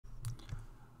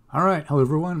All right, hello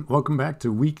everyone. Welcome back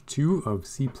to week 2 of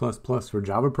C++ for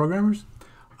Java programmers.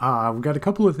 We've got a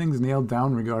couple of things nailed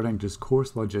down regarding just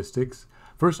course logistics.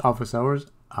 First, office hours.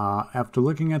 After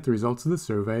looking at the results of the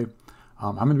survey,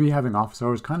 I'm going to be having office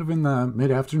hours kind of in the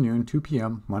mid-afternoon, 2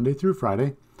 p.m., Monday through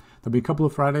Friday. There'll be a couple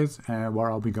of Fridays where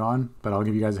I'll be gone, but I'll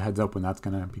give you guys a heads up when that's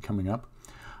going to be coming up.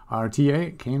 Our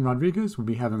TA, Kane Rodriguez, will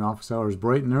be having office hours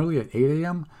bright and early at 8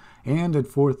 a.m. and at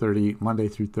 4:30 Monday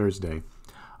through Thursday.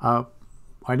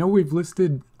 I know we've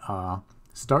listed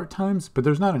start times, but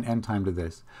there's not an end time to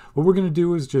this. What we're going to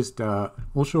do is just,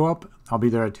 we'll show up. I'll be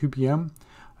there at 2 p.m.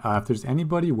 If there's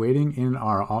anybody waiting in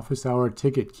our office hour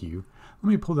ticket queue, let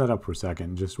me pull that up for a second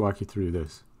and just walk you through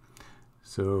this.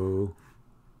 So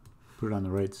put it on the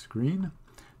right screen.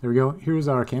 There we go. Here's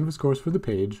our Canvas course for the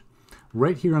page.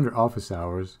 Right here under office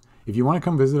hours, if you want to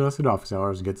come visit us at office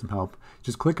hours and get some help,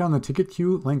 just click on the ticket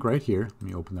queue link right here. Let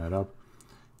me open that up.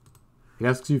 It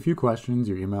asks you a few questions,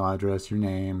 your email address, your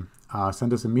name,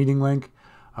 send us a meeting link,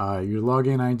 your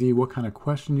login ID, what kind of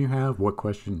question you have, what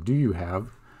question do you have.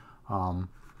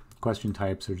 Question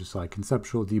types are just like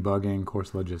conceptual, debugging,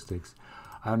 course logistics.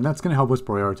 And that's going to help us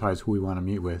prioritize who we want to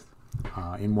meet with,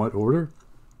 in what order.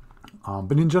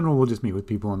 But in general, we'll just meet with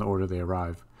people in the order they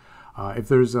arrive. If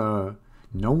there's no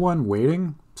one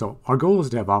waiting, so our goal is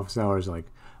to have office hours like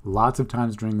lots of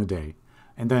times during the day.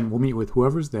 And then we'll meet with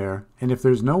whoever's there. And if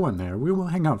there's no one there, we will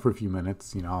hang out for a few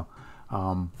minutes, you know.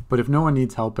 But if no one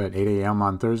needs help at 8 a.m.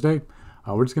 on Thursday,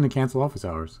 we're just going to cancel office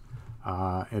hours.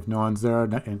 If no one's there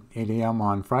at 8 a.m.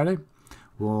 on Friday,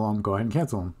 we'll go ahead and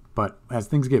cancel them. But as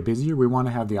things get busier, we want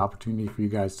to have the opportunity for you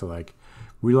guys to like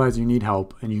realize you need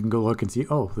help, and you can go look and see,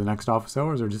 oh, the next office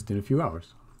hours are just in a few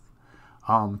hours.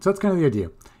 So that's kind of the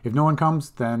idea. If no one comes,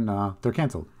 then they're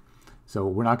canceled. So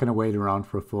we're not going to wait around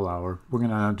for a full hour. We're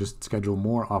going to just schedule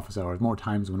more office hours, more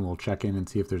times when we'll check in and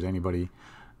see if there's anybody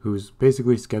who's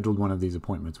basically scheduled one of these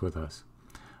appointments with us.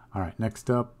 All right, next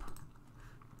up.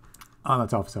 Oh,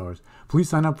 that's office hours. Please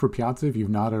sign up for Piazza if you've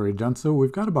not already done so.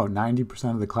 We've got about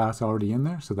 90% of the class already in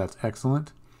there, so that's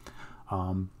excellent.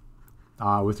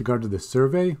 With regard to the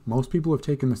survey, most people have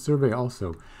taken the survey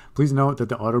also. Please note that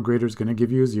the auto grader is going to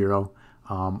give you a 0,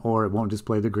 or it won't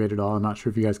display the grade at all. I'm not sure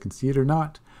if you guys can see it or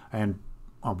not. And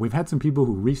we've had some people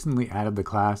who recently added the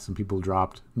class. Some people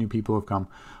dropped. New people have come.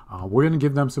 We're going to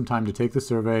give them some time to take the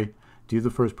survey, do the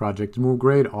first project, and we'll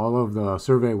grade all of the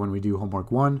survey when we do homework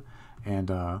 1, and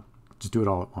just do it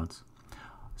all at once.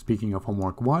 Speaking of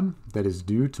homework 1, that is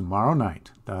due tomorrow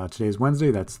night. Today is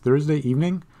Wednesday. That's Thursday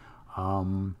evening.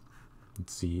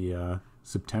 Let's see,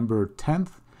 September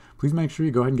 10th. Please make sure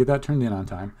you go ahead and get that turned in on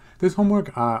time. This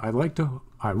homework, I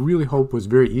really hope was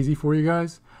very easy for you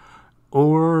guys.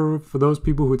 Or for those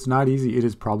people who it's not easy, it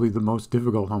is probably the most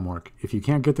difficult homework. If you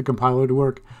can't get the compiler to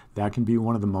work, that can be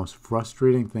one of the most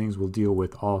frustrating things we'll deal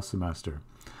with all semester.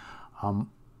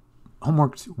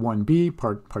 Homework 1B,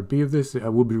 part B of this,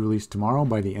 will be released tomorrow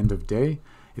by the end of day.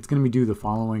 It's going to be due the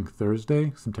following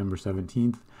Thursday, September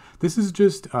 17th. This is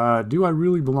just, do I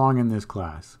really belong in this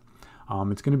class?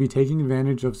 It's going to be taking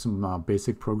advantage of some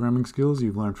basic programming skills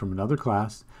you've learned from another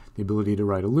class, the ability to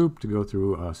write a loop, to go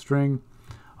through a string.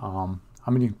 I'm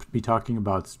going to be talking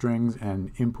about strings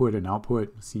and input and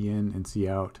output, C-in and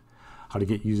C-out, how to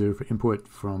get user input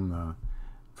from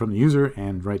the user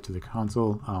and write to the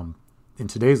console in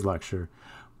today's lecture.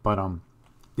 But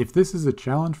if this is a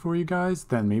challenge for you guys,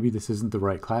 then maybe this isn't the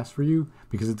right class for you,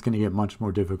 because it's going to get much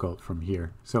more difficult from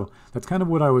here. So that's kind of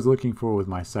what I was looking for with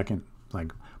my second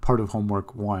part of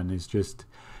homework 1, is just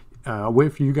a way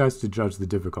for you guys to judge the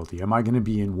difficulty. Am I going to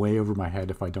be in way over my head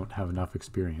if I don't have enough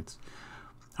experience?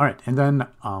 All right, and then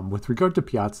with regard to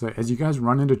Piazza, as you guys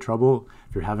run into trouble,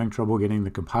 if you're having trouble getting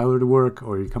the compiler to work,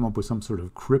 or you come up with some sort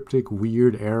of cryptic,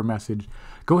 weird error message,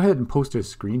 go ahead and post a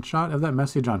screenshot of that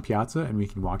message on Piazza, and we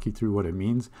can walk you through what it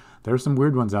means. There are some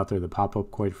weird ones out there that pop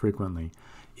up quite frequently.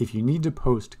 If you need to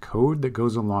post code that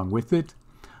goes along with it,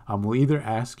 we'll either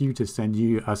ask you to send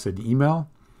us an email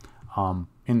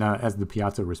as the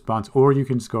Piazza response, or you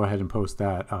can just go ahead and post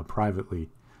that privately.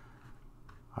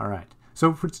 All right.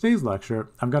 So for today's lecture,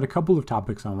 I've got a couple of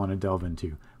topics I want to delve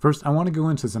into. First, I want to go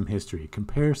into some history,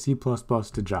 compare C++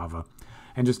 to Java,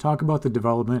 and just talk about the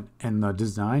development and the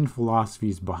design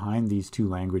philosophies behind these two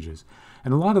languages.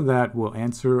 And a lot of that will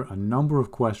answer a number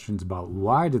of questions about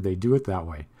why did they do it that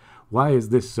way? Why is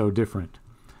this so different?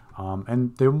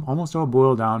 And they almost all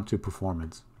boil down to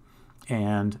performance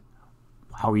and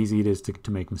how easy it is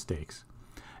to make mistakes.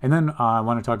 And then I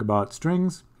want to talk about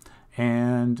strings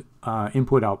and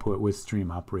input-output with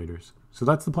stream operators. So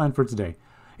that's the plan for today.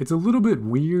 It's a little bit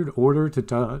weird order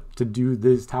to do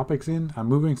these topics in. I'm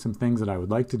moving some things that I would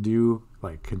like to do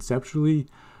like conceptually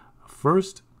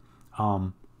first,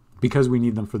 because we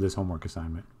need them for this homework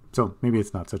assignment. So maybe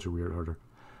it's not such a weird order.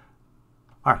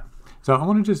 All right, so I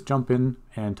want to just jump in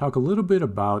and talk a little bit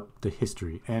about the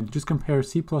history and just compare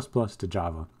C++ to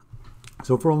Java.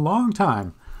 So for a long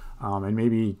time, and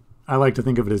maybe I like to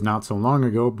think of it as not so long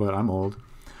ago, but I'm old,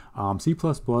 C++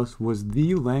 was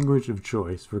the language of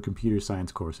choice for computer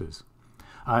science courses.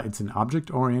 It's an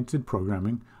object-oriented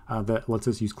programming that lets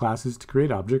us use classes to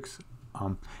create objects.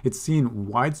 It's seen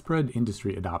widespread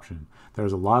industry adoption.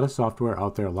 There's a lot of software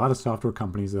out there, a lot of software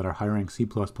companies that are hiring C++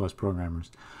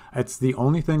 programmers. It's the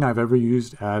only thing I've ever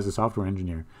used as a software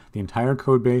engineer. The entire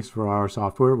code base for our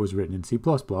software was written in C++.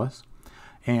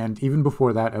 And even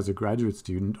before that, as a graduate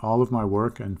student, all of my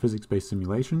work in physics-based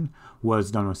simulation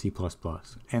was done with C++.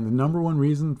 And the number one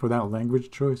reason for that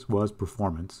language choice was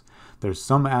performance. There's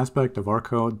some aspect of our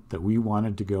code that we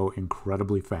wanted to go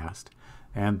incredibly fast,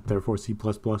 and therefore C++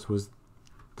 was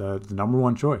the number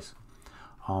one choice.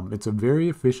 It's a very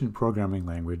efficient programming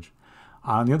language.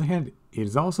 On the other hand, it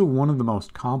is also one of the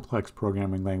most complex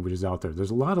programming languages out there.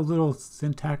 There's a lot of little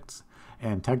syntax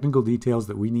and technical details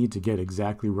that we need to get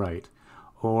exactly right,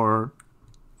 or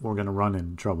we're going to run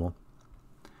into trouble.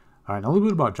 All right, now a little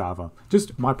bit about Java.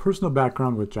 Just my personal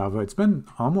background with Java. It's been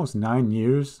almost 9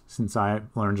 years since I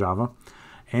learned Java.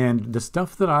 And the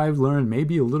stuff that I've learned may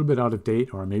be a little bit out of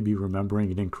date, or I may be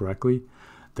remembering it incorrectly.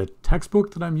 The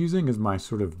textbook that I'm using is my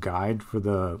sort of guide for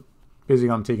basically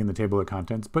I'm taking the table of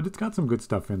contents, but it's got some good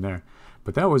stuff in there.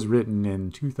 But that was written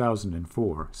in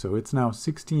 2004, so it's now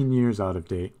 16 years out of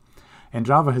date. And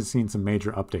Java has seen some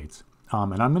major updates.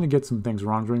 And I'm going to get some things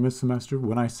wrong during this semester.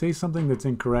 When I say something that's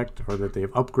incorrect or that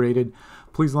they've upgraded,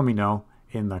 please let me know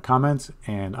in the comments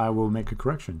and I will make a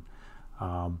correction.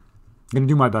 I'm going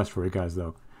to do my best for you guys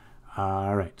though.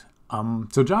 All right.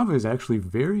 So Java is actually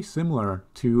very similar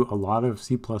to a lot of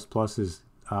C++'s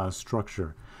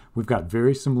structure. We've got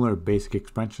very similar basic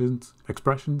expressions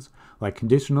like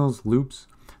conditionals, loops.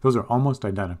 Those are almost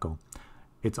identical.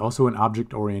 It's also an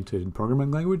object-oriented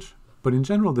programming language, but in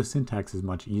general, the syntax is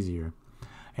much easier.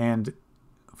 And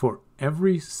for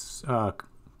every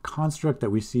construct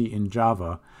that we see in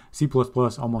Java, C++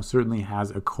 almost certainly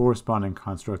has a corresponding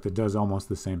construct that does almost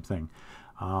the same thing.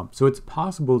 So it's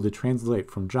possible to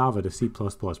translate from Java to C++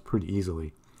 pretty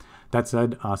easily. That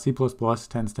said, C++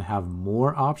 tends to have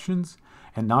more options,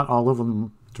 and not all of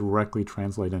them directly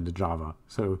translate into Java.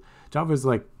 So Java is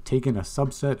like taking a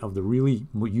subset of the really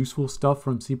useful stuff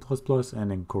from C++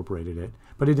 and incorporated it,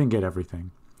 but it didn't get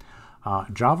everything.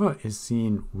 Java is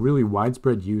seen really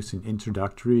widespread use in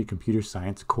introductory computer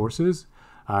science courses.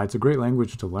 It's a great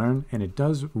language to learn, and it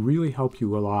does really help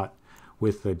you a lot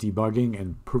with debugging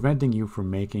and preventing you from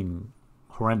making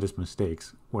horrendous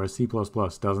mistakes, whereas C++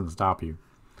 doesn't stop you.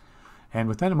 And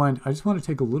with that in mind, I just want to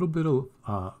take a little bit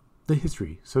of the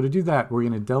history. So to do that, we're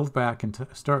going to delve back and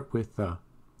start with the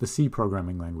C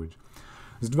programming language.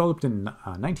 It was developed in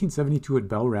 1972 at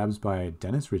Bell Labs by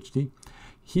Dennis Ritchie.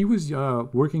 He was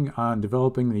working on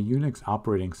developing the Unix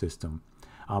operating system.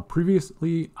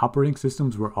 Previously, operating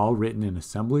systems were all written in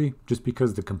assembly just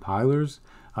because the compilers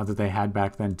that they had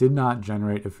back then did not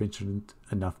generate efficient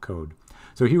enough code.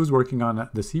 So he was working on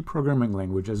the C programming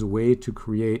language as a way to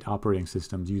create operating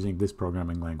systems using this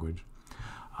programming language.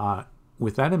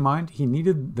 With that in mind, he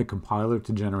needed the compiler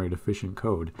to generate efficient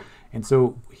code. And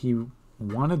so he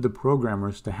wanted the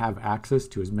programmers to have access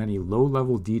to as many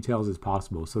low-level details as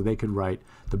possible so they could write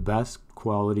the best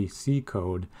quality C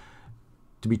code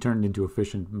to be turned into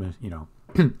efficient,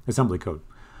 assembly code.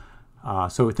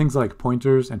 So things like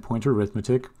pointers and pointer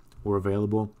arithmetic were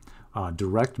available.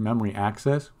 Direct memory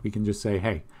access, we can just say,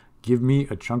 hey, give me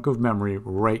a chunk of memory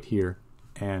right here.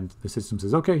 And the system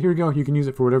says, okay, here you go. You can use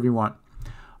it for whatever you want.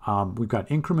 We've got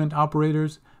increment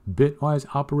operators, bitwise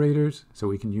operators, so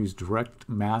we can use direct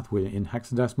math in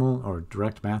hexadecimal or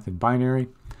direct math in binary,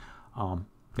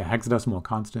 hexadecimal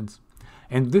constants.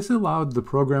 And this allowed the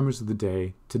programmers of the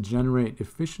day to generate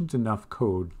efficient enough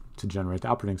code to generate the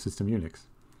operating system Unix.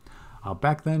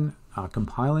 Back then,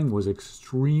 compiling was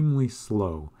extremely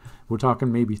slow. We're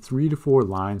talking maybe 3 to 4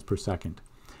 lines per second.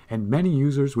 And many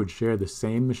users would share the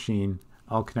same machine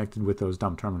all connected with those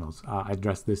dumb terminals. I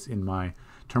addressed this in my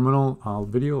terminal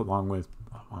video along with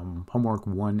homework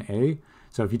 1A.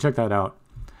 So if you check that out,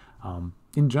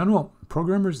 in general,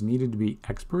 programmers needed to be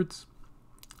experts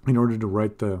in order to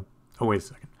write the... Oh, wait a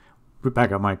second.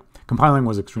 Back up, Mike. Compiling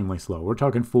was extremely slow. We're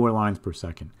talking 4 lines per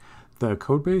second. The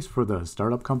code base for the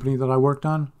startup company that I worked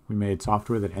on, we made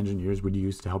software that engineers would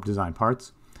use to help design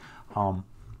parts,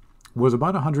 was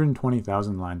about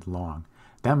 120,000 lines long.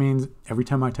 That means every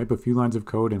time I type a few lines of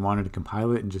code and wanted to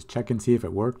compile it and just check and see if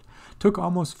it worked, took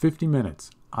almost 50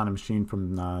 minutes on a machine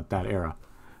from that era.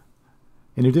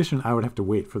 In addition, I would have to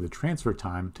wait for the transfer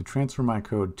time to transfer my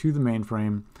code to the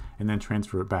mainframe and then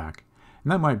transfer it back.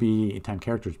 And that might be 10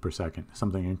 characters per second,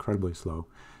 something incredibly slow.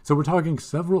 So we're talking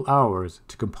several hours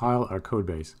to compile our code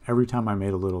base every time I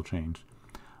made a little change.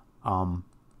 On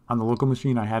the local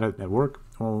machine I had it at work,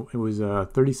 well, it was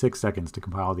 36 seconds to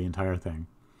compile the entire thing.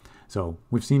 So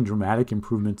we've seen dramatic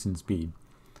improvements in speed.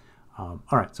 All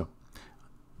right, so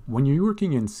when you're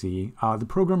working in C, the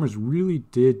programmers really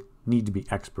did need to be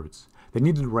experts. They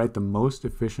needed to write the most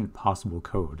efficient possible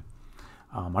code.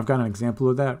 I've got an example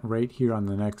of that right here on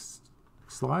the next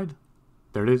slide.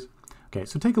 There it is. Okay,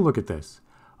 so take a look at this.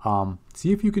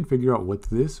 See if you can figure out what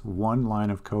this one line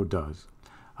of code does.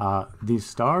 These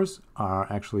stars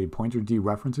are actually pointer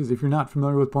dereferences. If you're not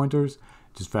familiar with pointers,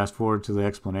 just fast forward to the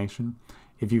explanation.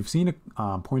 If you've seen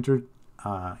a pointer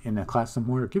in a class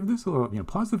somewhere, give this a little,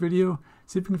 pause the video,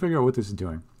 see if you can figure out what this is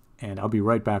doing, and I'll be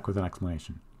right back with an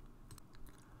explanation.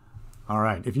 All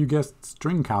right, if you guessed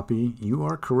string copy, you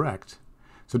are correct.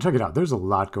 So check it out, there's a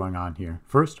lot going on here.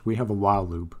 First, we have a while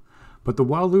loop, but the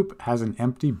while loop has an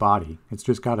empty body. It's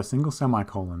just got a single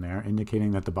semicolon there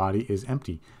indicating that the body is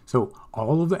empty. So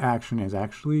all of the action is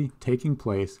actually taking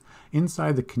place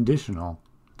inside the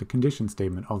condition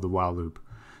statement of the while loop.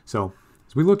 So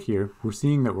as we look here, we're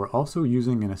seeing that we're also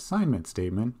using an assignment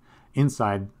statement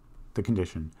inside the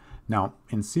condition. Now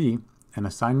in C, an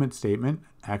assignment statement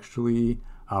actually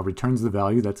returns the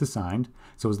value that's assigned.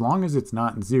 So as long as it's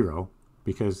not 0,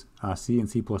 because C and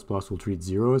C++ will treat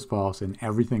 0 as false and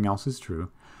everything else is true.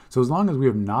 So as long as we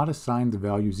have not assigned the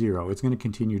value 0, it's going to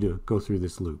continue to go through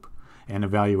this loop and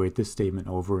evaluate this statement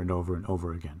over and over and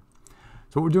over again.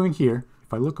 So what we're doing here,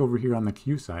 if I look over here on the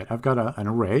Q side, I've got an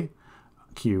array,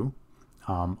 Q,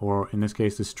 or in this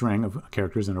case, a string of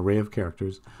characters, an array of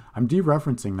characters. I'm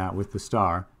dereferencing that with the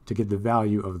star to get the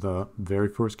value of the very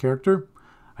first character.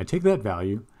 I take that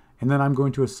value, and then I'm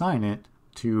going to assign it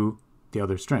to the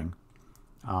other string,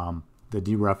 the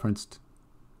dereferenced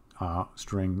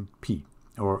string P,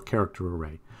 or character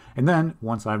array. And then,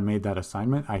 once I've made that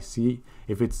assignment, I see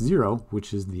if it's 0,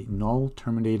 which is the null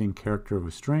terminating character of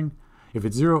a string. If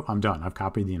it's 0, I'm done. I've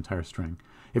copied the entire string.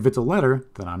 If it's a letter,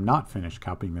 then I'm not finished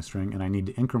copying the string, and I need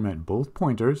to increment both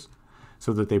pointers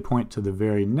so that they point to the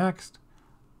very next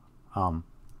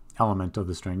element of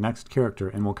the string, next character,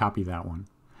 and we'll copy that one.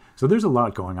 So there's a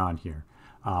lot going on here.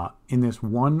 In this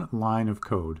one line of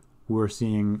code, we're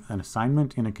seeing an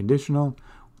assignment in a conditional,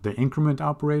 the increment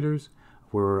operators,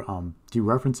 we're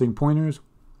dereferencing pointers,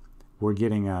 we're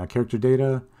getting character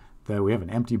data, that we have an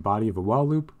empty body of a while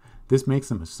loop. This makes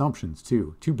some assumptions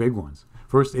too, two big ones.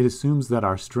 First, it assumes that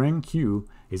our string Q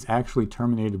is actually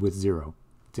terminated with 0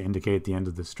 to indicate the end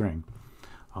of the string.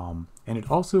 And it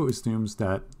also assumes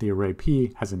that the array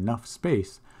P has enough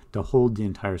space to hold the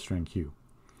entire string Q.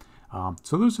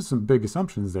 So those are some big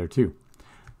assumptions there too.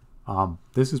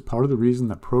 This is part of the reason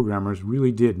that programmers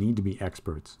really did need to be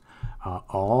experts.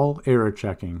 All error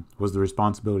checking was the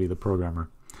responsibility of the programmer,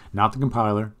 not the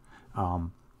compiler.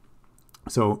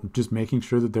 So just making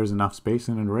sure that there's enough space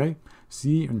in an array.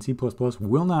 C and C++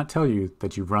 will not tell you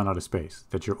that you've run out of space,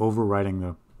 that you're overriding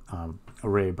the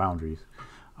array boundaries.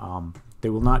 They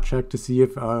will not check to see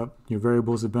if your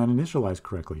variables have been initialized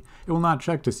correctly. It will not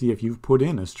check to see if you've put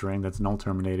in a string that's null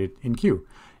terminated in Q.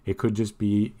 It could just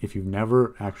be, if you've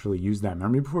never actually used that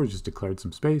memory before, just declared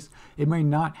some space, it may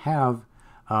not have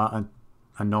a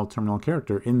null terminal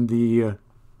character in the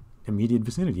immediate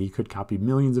vicinity. You could copy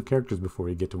millions of characters before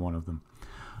you get to one of them.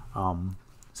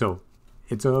 So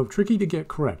it's tricky to get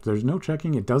correct. There's no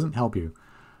checking. It doesn't help you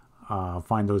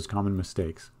find those common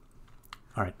mistakes.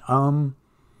 All right.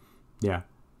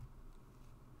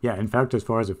 Yeah, in fact, as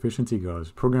far as efficiency goes,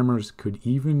 programmers could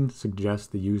even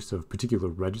suggest the use of particular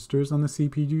registers on the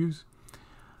CPUs.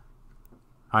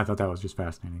 I thought that was just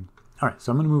fascinating. All right,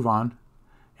 so I'm going to move on.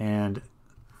 And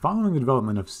following the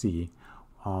development of C,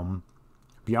 Bjarne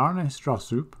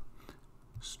Stroustrup,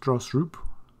 I'm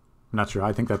not sure,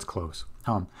 I think that's close,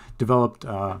 developed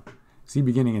C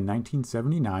beginning in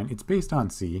 1979. It's based on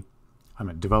C.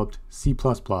 Developed C++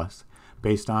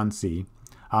 based on C.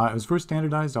 It was first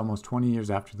standardized almost 20 years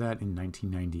after that in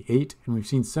 1998, and we've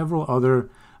seen several other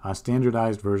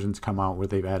standardized versions come out where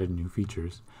they've added new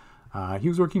features. He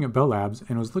was working at Bell Labs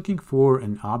and was looking for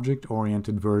an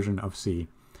object-oriented version of C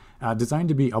designed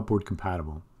to be upward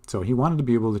compatible. So he wanted to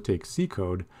be able to take C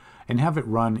code and have it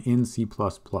run in C++.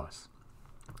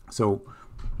 So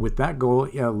with that goal,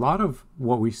 a lot of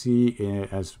what we see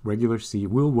as regular C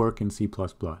will work in C++.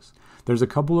 There's a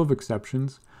couple of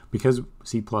exceptions. Because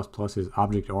C++ is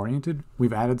object-oriented,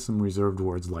 we've added some reserved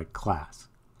words like class.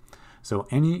 So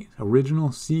any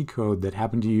original C code that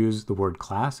happened to use the word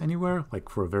class anywhere, like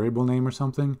for a variable name or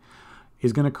something,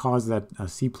 is going to cause that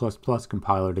C++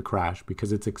 compiler to crash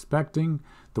because it's expecting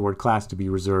the word class to be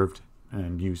reserved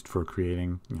and used for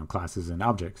creating classes and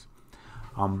objects.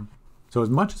 So as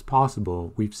much as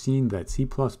possible, we've seen that C++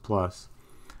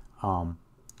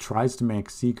 tries to make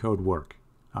C code work.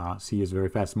 C is very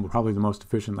fast, and probably the most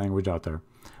efficient language out there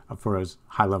for as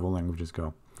high-level languages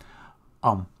go.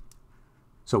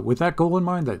 So with that goal in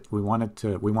mind, that we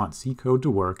want C code to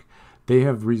work, they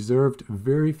have reserved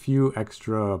very few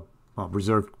extra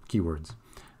reserved keywords.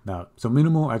 So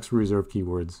minimal extra reserved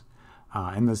keywords.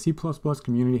 And the C++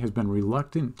 community has been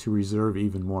reluctant to reserve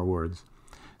even more words.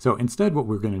 So instead, what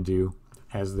we're going to do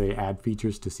as they add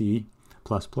features to C++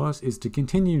 is to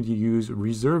continue to use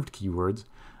reserved keywords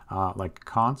like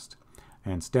const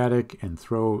and static and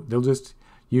throw. They'll just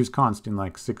use const in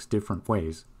like 6 different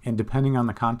ways. And depending on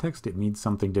the context, it means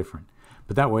something different.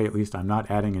 But that way, at least, I'm not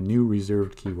adding a new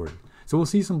reserved keyword. So we'll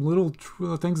see some little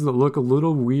things that look a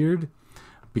little weird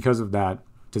because of that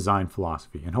design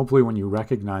philosophy. And hopefully when you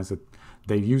recognize that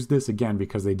they used this again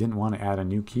because they didn't want to add a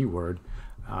new keyword,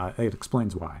 it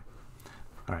explains why.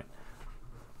 All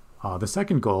right. The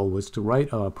second goal was to write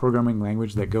a programming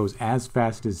language that goes as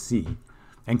fast as C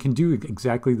and can do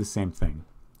exactly the same thing.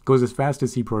 Goes as fast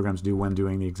as C programs do when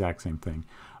doing the exact same thing.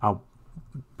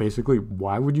 Basically,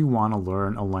 why would you want to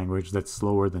learn a language that's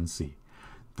slower than C?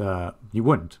 You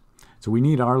wouldn't. So we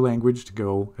need our language to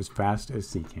go as fast as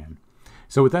C can.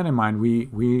 So with that in mind,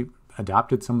 we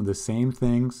adopted some of the same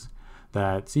things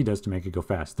that C does to make it go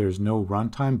fast. There's no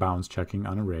runtime bounds checking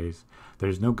on arrays.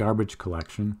 There's no garbage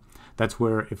collection. That's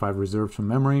where if I've reserved some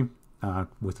memory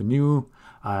with a new,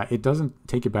 it doesn't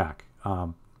take it back,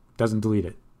 doesn't delete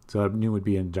it. So new would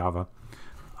be in Java.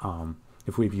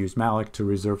 If we've used malloc to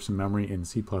reserve some memory in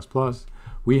C++,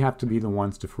 we have to be the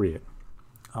ones to free it.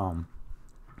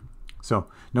 So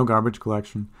no garbage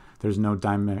collection. There's no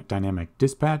dynamic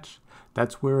dispatch.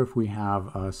 That's where if we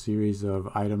have a series of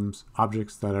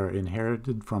objects that are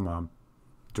inherited from a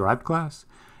derived class,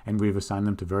 and we've assigned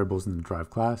them to variables in the derived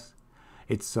class,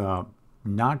 it's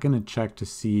not going to check to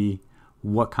see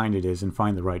what kind it is and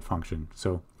find the right function.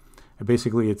 So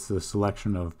basically, it's the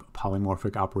selection of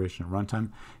polymorphic operation at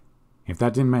runtime. If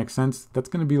that didn't make sense, that's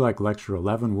going to be like lecture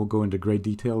 11. We'll go into great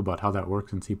detail about how that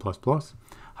works in C++,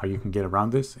 how you can get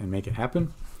around this and make it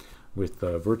happen with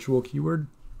the virtual keyword.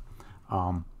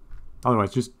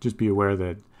 Otherwise, just be aware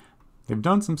that they've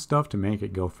done some stuff to make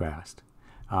it go fast.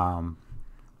 All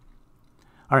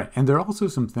right, and there are also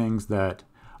some things that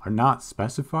are not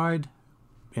specified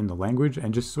in the language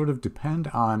and just sort of depend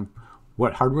on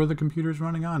what hardware the computer is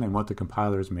running on and what the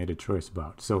compiler has made a choice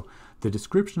about. So the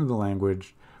description of the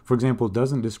language, for example,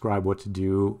 doesn't describe what to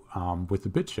do with the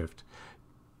bit shift.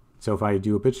 So if I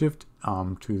do a bit shift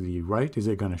to the right, is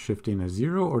it going to shift in a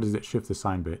 0 or does it shift the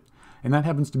sign bit? And that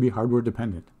happens to be hardware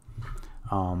dependent.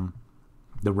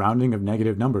 The rounding of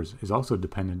negative numbers is also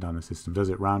dependent on the system. Does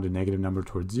it round a negative number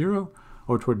towards 0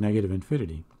 or toward negative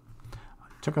infinity?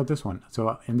 Check out this one.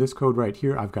 So in this code right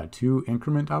here, I've got 2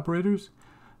 increment operators.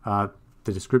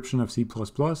 The description of C++,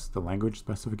 the language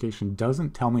specification,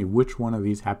 doesn't tell me which one of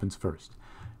these happens first.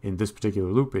 In this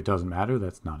particular loop, it doesn't matter.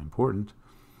 That's not important.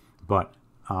 But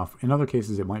in other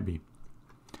cases, it might be.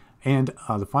 And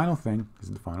the final thing, is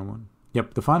it the final one?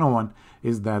 Yep, the final one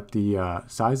is that the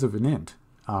size of an int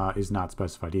is not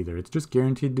specified either. It's just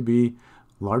guaranteed to be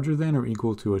larger than or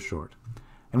equal to a short.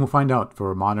 And we'll find out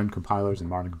for modern compilers and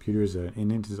modern computers,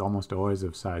 an int is almost always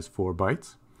of size 4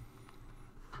 bytes.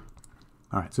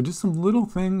 All right, so just some little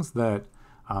things that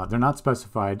they're not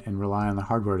specified and rely on the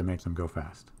hardware to make them go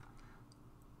fast.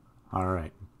 All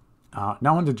right,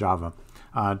 now on to Java.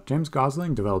 James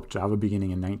Gosling developed Java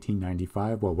beginning in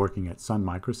 1995 while working at Sun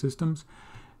Microsystems.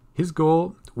 His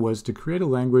goal was to create a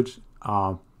language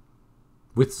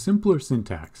with simpler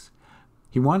syntax.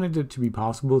 He wanted it to be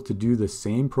possible to do the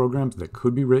same programs that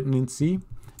could be written in C++.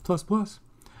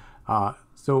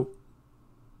 So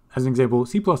as an example,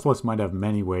 C++ might have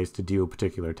many ways to do a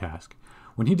particular task.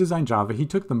 When he designed Java, he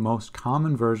took the most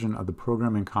common version of the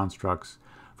programming constructs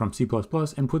from C++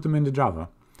 and put them into Java.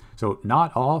 So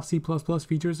not all C++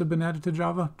 features have been added to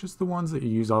Java, just the ones that you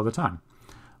use all the time.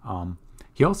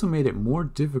 He also made it more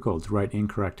difficult to write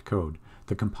incorrect code.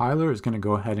 The compiler is going to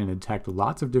go ahead and detect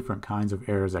lots of different kinds of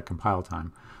errors at compile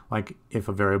time, like if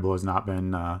a variable has not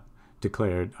been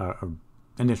declared or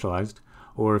initialized,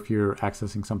 or if you're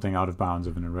accessing something out of bounds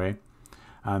of an array.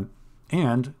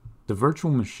 And the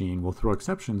virtual machine will throw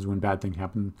exceptions when bad things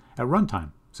happen at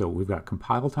runtime. So we've got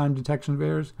compile time detection of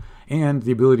errors and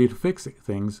the ability to fix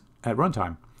things at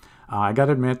runtime. I got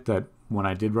to admit that when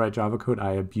I did write Java code,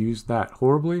 I abused that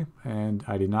horribly, and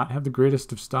I did not have the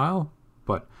greatest of style,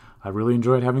 but I really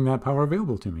enjoyed having that power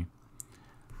available to me.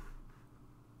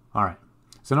 All right,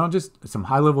 so now just some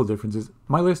high-level differences.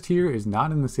 My list here is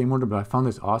not in the same order, but I found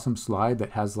this awesome slide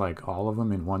that has like all of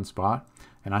them in one spot,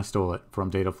 and I stole it from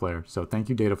Dataflare. So thank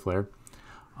you, Dataflare.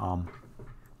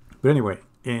 But anyway,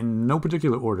 in no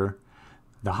particular order,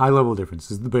 the high-level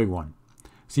difference is the big one.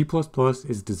 C++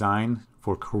 is designed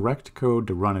for correct code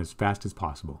to run as fast as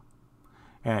possible.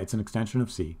 It's an extension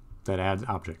of C that adds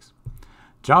objects.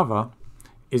 Java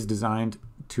is designed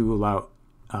to allow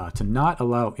to not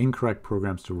allow incorrect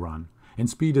programs to run, and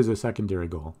speed is a secondary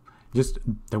goal. Just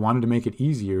they wanted to make it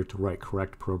easier to write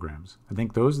correct programs. I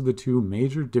think those are the two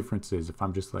major differences if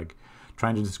I'm just like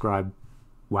trying to describe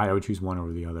why I would choose one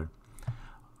over the other.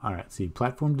 All right, see,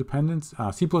 platform dependence.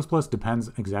 C++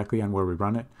 depends exactly on where we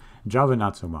run it. Java,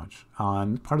 not so much.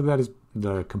 Part of that is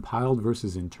the compiled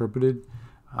versus interpreted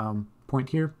point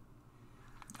here.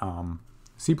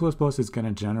 C++ is going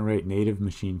to generate native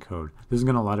machine code. This is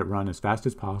going to let it run as fast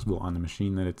as possible on the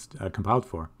machine that it's compiled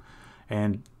for.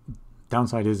 And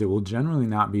downside is it will generally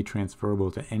not be transferable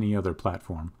to any other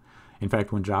platform. In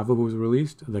fact, when Java was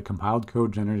released, the compiled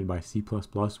code generated by C++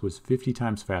 was 50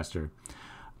 times faster.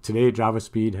 Today, Java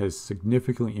speed has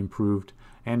significantly improved,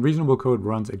 and reasonable code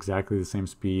runs exactly the same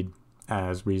speed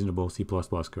as reasonable C++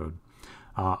 code.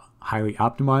 Highly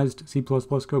optimized C++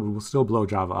 code will still blow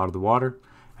Java out of the water,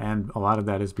 and a lot of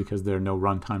that is because there are no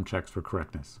runtime checks for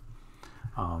correctness.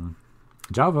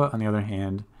 Java, on the other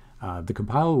hand, the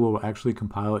compiler will actually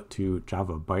compile it to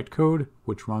Java bytecode,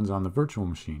 which runs on the virtual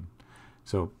machine.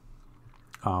 So,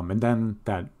 and then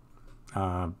that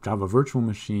Java virtual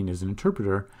machine is an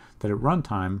interpreter that at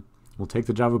runtime will take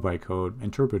the Java bytecode,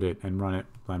 interpret it, and run it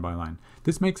line by line.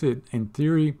 This makes it, in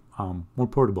theory, more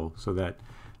portable so that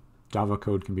Java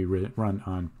code can be run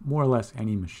on more or less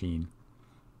any machine.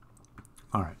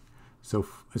 All right, so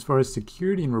as far as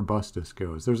security and robustness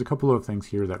goes, there's a couple of things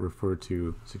here that refer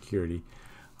to security.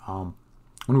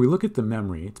 When we look at the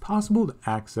memory, it's possible to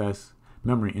access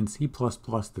memory in C++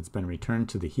 that's been returned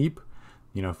to the heap.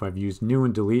 You know, if I've used new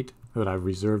and delete, but I've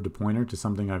reserved a pointer to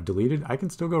something I've deleted, I can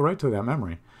still go right to that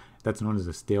memory. That's known as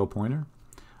a stale pointer.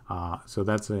 So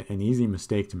that's an easy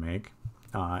mistake to make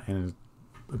and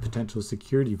a potential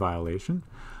security violation.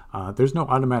 There's no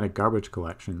automatic garbage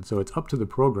collection, so it's up to the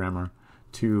programmer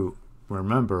to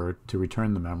remember to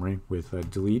return the memory with a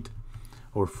delete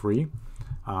or free.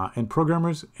 And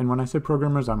programmers, and when I say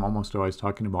programmers, I'm almost always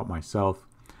talking about myself.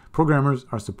 Programmers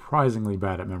are surprisingly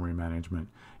bad at memory management.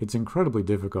 It's incredibly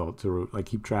difficult to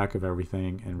keep track of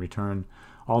everything and return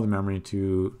all the memory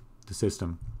to the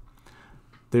system.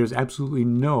 There's absolutely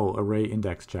no array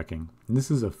index checking, and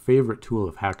this is a favorite tool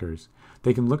of hackers.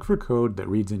 They can look for code that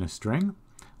reads in a string,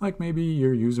 like maybe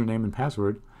your username and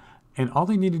password, and all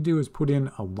they need to do is put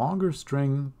in a longer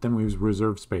string than we've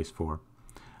reserved space for.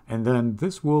 And then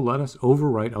this will let us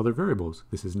overwrite other variables.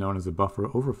 This is known as a buffer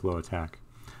overflow attack.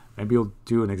 Maybe you'll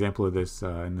do an example of this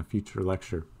in the future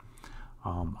lecture.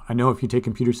 I know if you take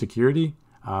computer security,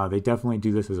 they definitely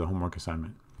do this as a homework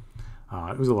assignment.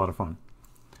 It was a lot of fun.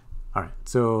 All right,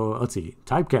 so let's see.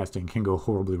 Typecasting can go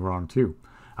horribly wrong too.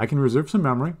 I can reserve some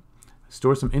memory,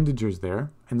 store some integers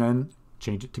there, and then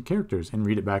change it to characters and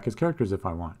read it back as characters if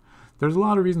I want. There's a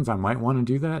lot of reasons I might want to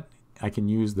do that. I can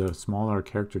use the smaller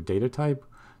character data type,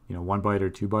 1 byte or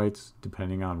 2 bytes,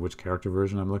 depending on which character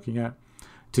version I'm looking at,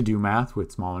 to do math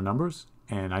with smaller numbers,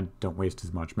 and I don't waste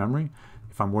as much memory.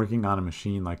 If I'm working on a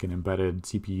machine like an embedded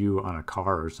CPU on a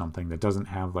car or something that doesn't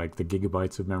have the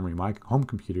gigabytes of memory my home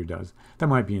computer does, that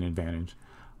might be an advantage.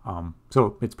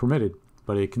 So it's permitted,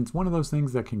 but it's one of those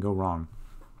things that can go wrong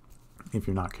if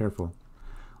you're not careful.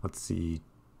 Let's see,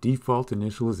 default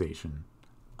initialization,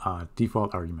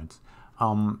 default arguments.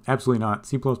 Absolutely not.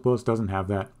 C++ doesn't have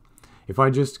that. If I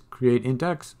just create int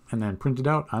x and then print it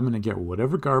out, I'm going to get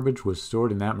whatever garbage was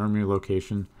stored in that memory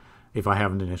location if I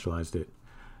haven't initialized it.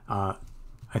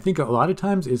 I think a lot of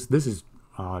times this is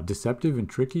deceptive and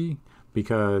tricky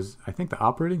because I think the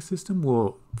operating system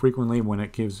will frequently, when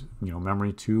it gives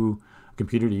memory to a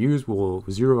computer to use, will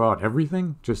zero out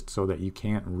everything just so that you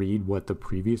can't read what the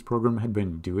previous program had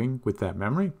been doing with that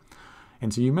memory.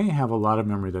 And so you may have a lot of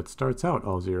memory that starts out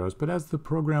all zeros, but as the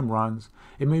program runs,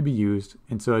 it may be used.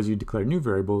 And so as you declare new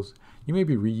variables, you may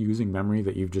be reusing memory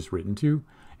that you've just written to,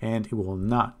 and it will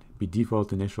not be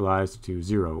default initialized to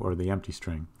 0 or the empty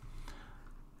string.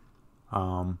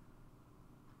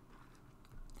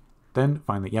 Then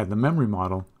finally, the memory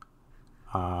model.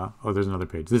 Oh, there's another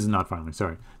page. This is not finally,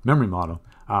 sorry. Memory model.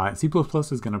 C++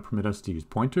 is going to permit us to use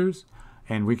pointers,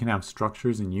 and we can have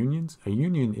structures and unions. A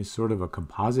union is sort of a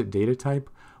composite data type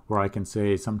where I can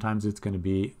say sometimes it's going to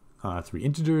be 3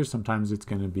 integers, sometimes it's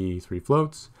going to be 3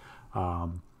 floats,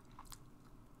 and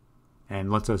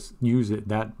lets us use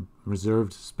that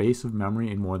reserved space of memory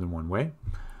in more than one way.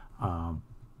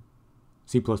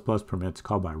 C++ permits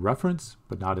call by reference,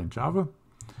 but not in Java.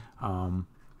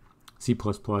 C++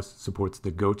 supports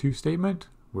the goto statement,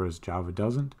 whereas Java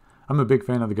doesn't. I'm a big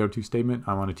fan of the goto statement.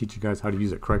 I want to teach you guys how to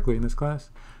use it correctly in this class.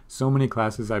 So many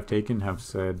classes I've taken have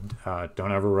said,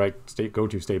 don't ever write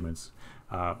goto statements.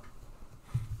 I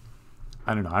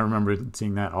don't know. I remember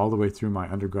seeing that all the way through my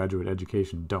undergraduate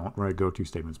education. Don't write goto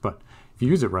statements. But if you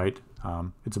use it right,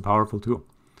 it's a powerful tool.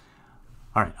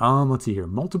 All right, let's see here.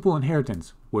 Multiple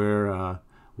inheritance, where a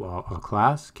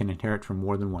class can inherit from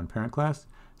more than one parent class.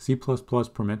 C++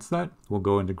 permits that. We'll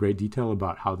go into great detail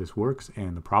about how this works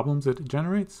and the problems that it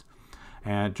generates.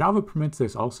 And Java permits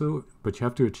this also, but you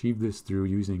have to achieve this through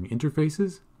using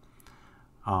interfaces.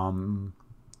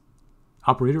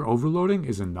 Operator overloading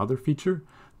is another feature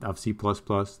of C++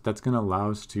 that's going to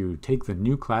allow us to take the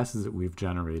new classes that we've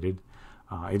generated.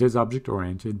 It is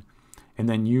object-oriented, and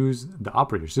then use the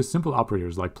operators, just simple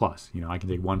operators like plus. I can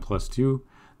take 1 plus 2.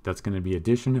 That's going to be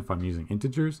addition if I'm using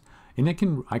integers. And I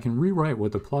can rewrite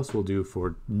what the plus will do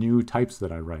for new types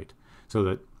that I write, so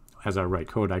that as I write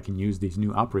code, I can use these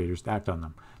new operators to act on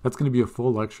them. That's going to be a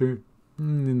full lecture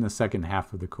in the second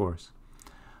half of the course.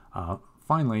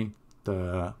 Finally,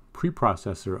 the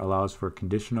preprocessor allows for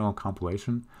conditional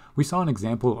compilation. We saw an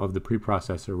example of the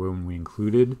preprocessor when we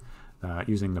included,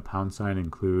 using the #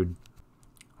 include,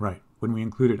 when we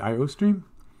included IOStream.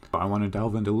 I want to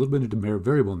delve into a little bit into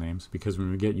variable names, because when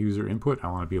we get user input,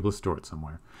 I want to be able to store it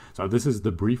somewhere. So this is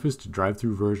the briefest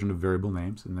drive-through version of variable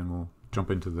names, and then we'll jump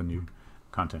into the new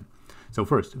content. So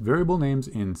first, variable names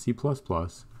in C++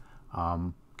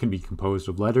 can be composed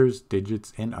of letters,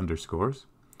 digits, and underscores,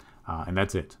 and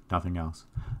that's it, nothing else.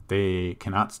 They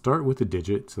cannot start with a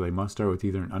digit, so they must start with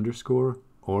either an underscore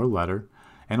or a letter.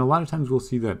 And a lot of times we'll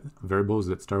see that variables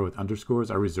that start with underscores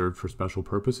are reserved for special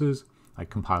purposes, like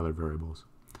compiler variables.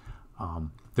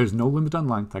 There's no limit on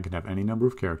length. I can have any number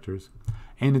of characters.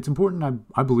 And it's important,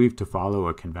 I believe, to follow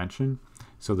a convention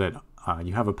so that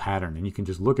you have a pattern, and you can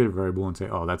just look at a variable and say,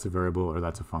 oh, that's a variable or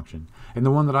that's a function. And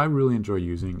the one that I really enjoy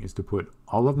using is to put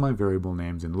all of my variable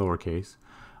names in lowercase.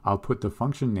 I'll put the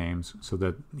function names so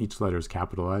that each letter is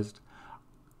capitalized.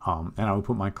 And I will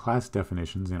put my class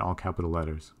definitions in all capital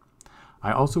letters.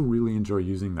 I also really enjoy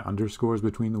using the underscores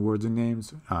between the words and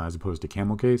names as opposed to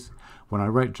camel case. When I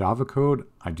write Java code,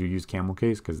 I do use camel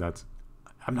case because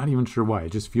I'm not even sure why.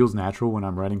 It just feels natural when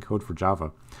I'm writing code for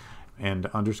Java. And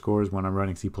underscores when I'm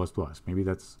writing C++. Maybe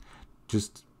that's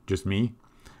just me.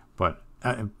 But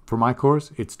for my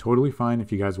course, it's totally fine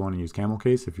if you guys want to use camel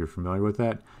case, if you're familiar with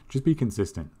that. Just be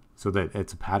consistent so that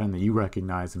it's a pattern that you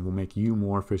recognize and will make you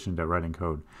more efficient at writing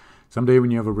code. Someday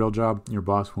when you have a real job, your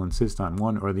boss will insist on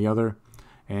one or the other.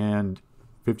 And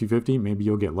 50-50, maybe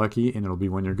you'll get lucky and it'll be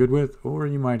one you're good with, or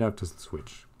you might have to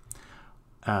switch.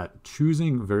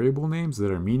 Choosing variable names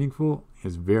that are meaningful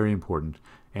is very important.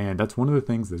 And that's one of the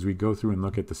things as we go through and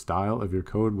look at the style of your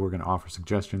code, we're going to offer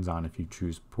suggestions on if you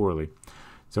choose poorly.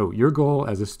 So your goal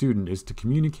as a student is to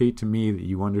communicate to me that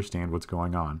you understand what's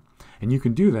going on. And you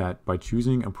can do that by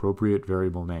choosing appropriate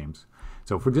variable names.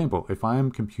 So for example, if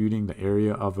I'm computing the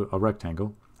area of a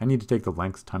rectangle, I need to take the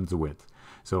length times the width.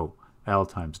 So L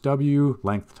times W,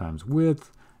 length times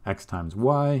width, X times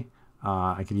Y.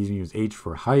 I could even use H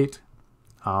for height.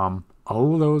 All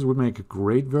of those would make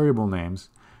great variable names.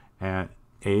 And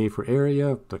A for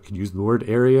area, but could use the word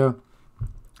area.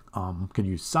 Could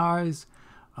use size.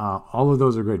 All of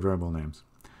those are great variable names.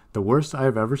 The worst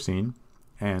I've ever seen,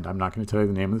 and I'm not going to tell you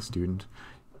the name of the student,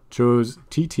 chose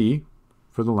TT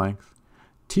for the length,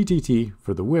 TTT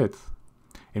for the width,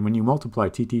 and when you multiply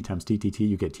TT times TTT,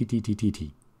 you get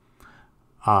TTTTT.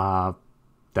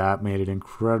 That made it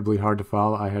incredibly hard to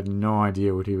follow. I had no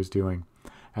idea what he was doing.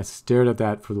 I stared at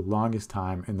that for the longest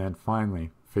time and then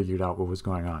finally figured out what was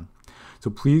going on. So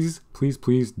please, please,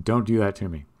 please don't do that to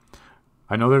me.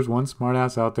 I know there's one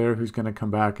smartass out there who's going to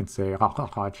come back and say,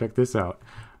 check this out.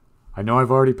 I know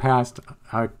I've already passed.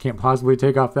 I can't possibly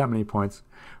take off that many points.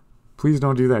 Please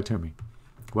don't do that to me.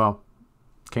 Well,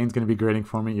 Kane's going to be grading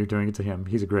for me. You're doing it to him.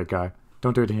 He's a great guy.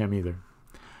 Don't do it to him either.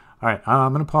 All right,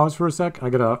 I'm going to pause for a sec. I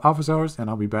got office hours, and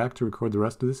I'll be back to record the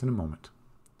rest of this in a moment.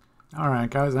 All right,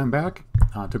 guys, I'm back.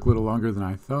 It took a little longer than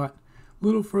I thought. A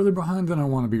little further behind than I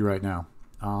want to be right now.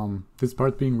 This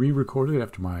part's being re-recorded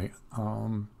after my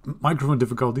microphone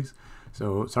difficulties,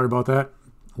 so sorry about that.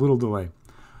 A little delay.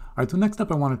 All right, so next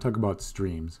up I want to talk about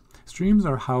streams. Streams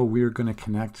are how we're going to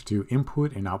connect to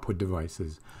input and output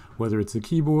devices, whether it's the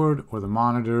keyboard or the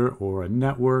monitor or a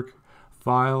network,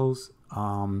 files,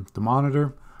 the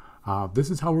monitor, this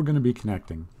is how we're going to be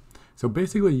connecting. So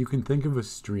basically you can think of a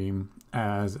stream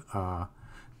as a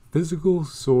physical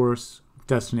source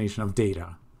destination of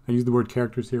data. I used the word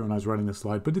characters here when I was writing this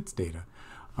slide, but it's data.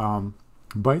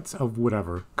 Bytes of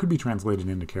whatever could be translated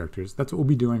into characters. That's what we'll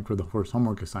be doing for the first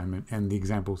homework assignment and the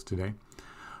examples today.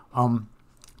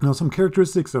 Now, some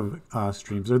characteristics of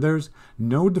streams are there's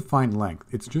no defined length.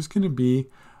 It's just going to be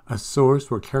a source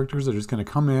where characters are just going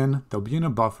to come in. They'll be in a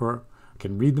buffer. I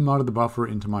can read them out of the buffer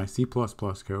into my C++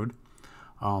 code.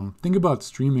 Think about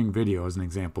streaming video as an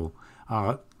example.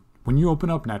 When you open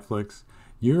up Netflix,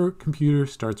 your computer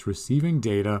starts receiving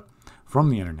data from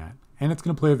the internet, and it's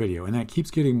going to play a video, and that keeps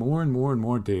getting more and more and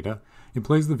more data. It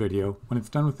plays the video. When it's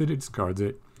done with it, it discards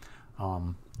it.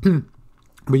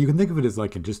 But you can think of it as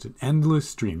like just an endless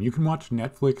stream. You can watch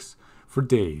Netflix for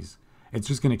days. It's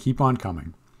just going to keep on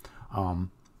coming.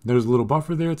 There's a little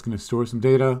buffer there. It's going to store some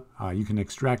data. You can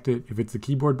extract it if it's a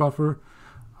keyboard buffer,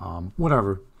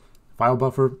 whatever, file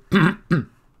buffer.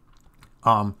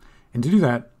 And to do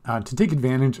that, to take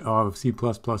advantage of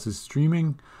C++'s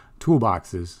streaming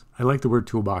toolboxes, I like the word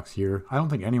toolbox here. I don't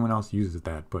think anyone else uses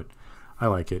that, but I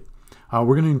like it. We're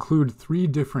going to include 3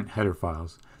 different header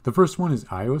files. The first one is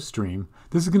IOStream.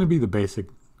 This is going to be the basic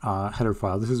header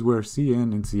file. This is where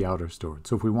cin and cout are stored.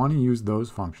 So if we want to use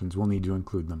those functions, we'll need to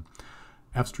include them.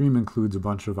 fstream includes a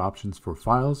bunch of options for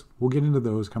files. We'll get into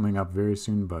those coming up very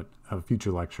soon, but a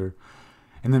future lecture.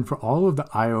 And then for all of the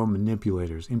IO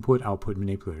manipulators, input-output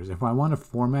manipulators, if I want to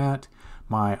format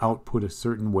my output a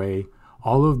certain way,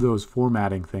 all of those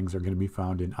formatting things are going to be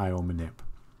found in IO manip.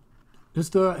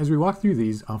 Just as we walk through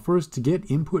these, first, to get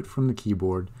input from the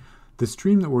keyboard, the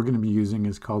stream that we're going to be using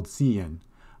is called cin.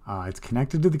 It's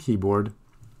connected to the keyboard.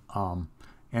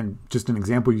 And just an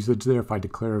example usage there, if I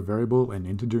declare a variable, an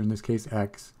integer in this case,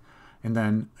 x, and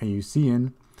then I use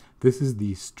cin, this is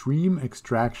the stream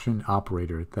extraction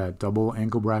operator, that double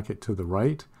angle bracket to the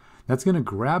right. That's going to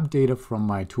grab data from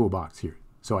my toolbox here.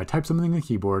 So I type something in the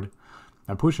keyboard,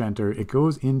 I push enter, it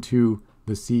goes into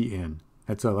the cin.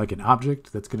 That's like an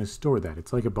object that's going to store that.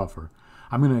 It's like a buffer.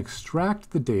 I'm going to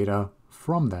extract the data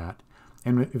from that,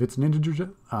 and if it's an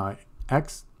integer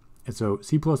x, so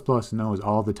C++ knows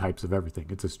all the types of everything.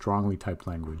 It's a strongly typed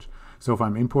language. So if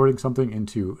I'm importing something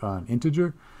into an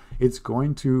integer, it's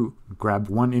going to grab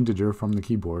one integer from the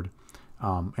keyboard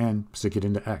and stick it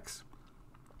into x.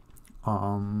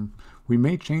 We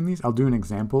may chain these. I'll do an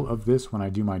example of this when I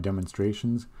do my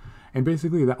demonstrations. And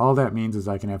basically all that means is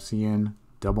I can have cin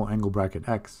double angle bracket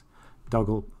x,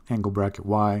 double angle bracket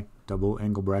y, double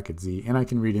angle bracket z, and I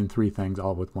can read in 3 things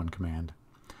all with one command.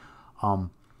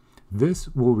 This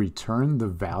will return the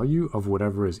value of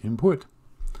whatever is input,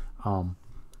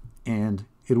 and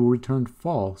it will return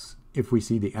false if we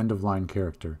see the end of line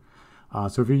character.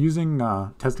 So if you're using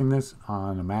testing this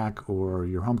on a Mac or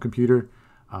your home computer,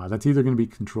 that's either going to be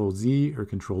Control Z or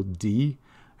Control D.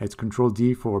 It's Control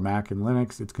D for Mac and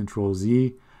Linux. It's Control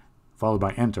Z followed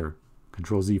by Enter.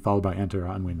 Control Z followed by Enter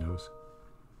on Windows.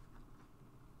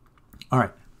 All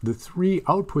right, the 3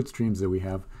 output streams that we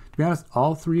have, to be honest,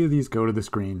 all 3 of these go to the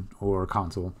screen or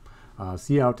console.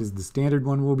 cout is the standard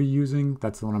one we'll be using.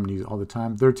 That's the one I'm going to use all the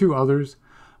time. There are 2 others,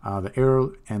 the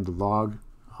arrow and the log.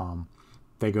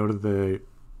 They go to the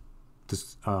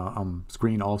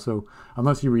screen also,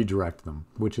 unless you redirect them,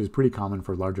 which is pretty common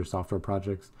for larger software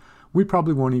projects. We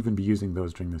probably won't even be using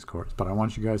those during this course, but I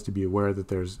want you guys to be aware that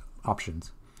there's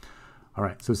options. All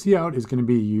right, so cout is going to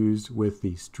be used with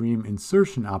the stream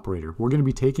insertion operator. We're going to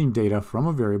be taking data from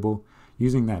a variable,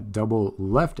 using that double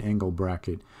left angle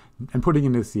bracket, and putting it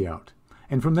into cout.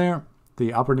 And from there,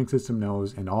 the operating system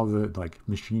knows, and all the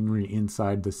machinery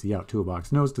inside the cout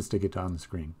toolbox knows to stick it on the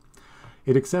screen.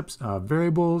 It accepts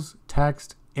variables,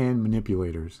 text, and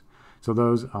manipulators. So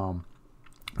those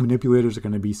manipulators are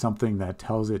going to be something that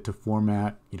tells it to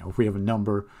format, if we have a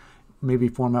number, maybe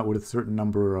format with a certain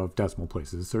number of decimal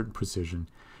places, a certain precision.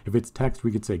 If it's text,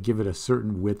 we could say give it a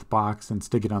certain width box and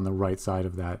stick it on the right side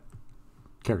of that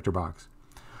character box.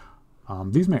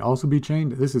 These may also be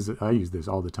chained. I use this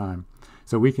all the time.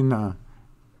 So we can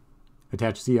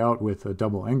attach cout with a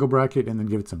double angle bracket and then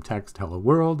give it some text, hello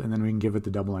world, and then we can give it the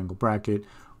double angle bracket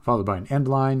followed by an end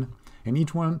line. And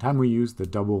each time we use the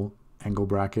double angle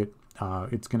bracket,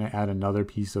 it's going to add another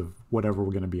piece of whatever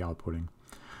we're going to be outputting.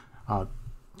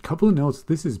 Couple of notes,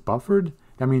 this is buffered.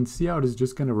 That means cout is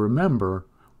just going to remember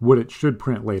what it should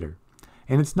print later.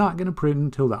 And it's not going to print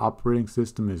until the operating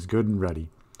system is good and ready.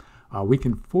 We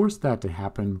can force that to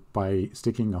happen by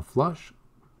sticking a flush,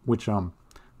 which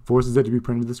forces it to be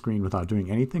printed to the screen without doing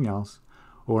anything else,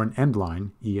 or an end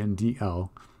line,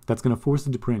 ENDL, that's going to force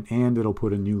it to print and it'll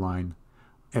put a new line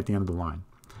at the end of the line.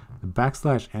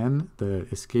 The \n, the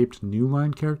escaped new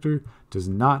line character, does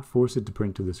not force it to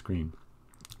print to the screen.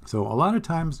 So a lot of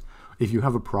times, if you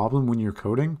have a problem when you're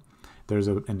coding, there's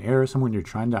an error somewhere you're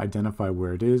trying to identify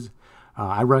where it is,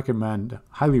 I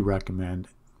highly recommend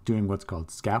doing what's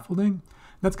called scaffolding.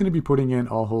 That's going to be putting in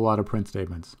a whole lot of print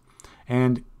statements.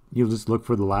 And you'll just look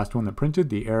for the last one that printed.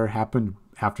 The error happened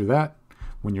after that.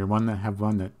 When you're one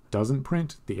that doesn't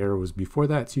print, the error was before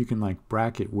that, so you can like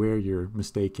bracket where your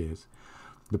mistake is.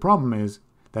 The problem is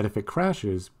that if it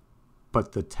crashes,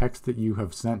 but the text that you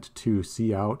have sent to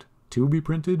cout to be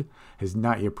printed has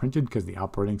not yet printed because the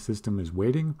operating system is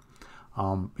waiting,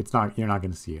 you're not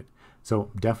going to see it.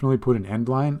 So definitely put an end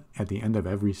line at the end of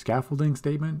every scaffolding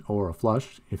statement, or a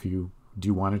flush if you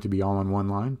do want it to be all on one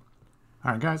line.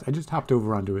 All right, guys, I just hopped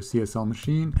over onto a CSL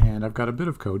machine, and I've got a bit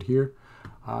of code here.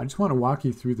 I just want to walk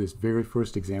you through this very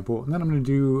first example, and then I'm going to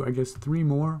do, I guess, 3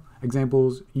 more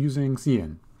examples using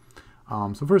cin.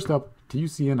 So first up, to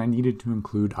use cin, I needed to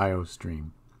include IOStream.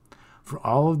 For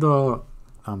all of the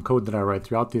code that I write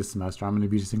throughout this semester, I'm going to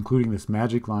be just including this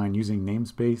magic line using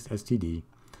namespace std.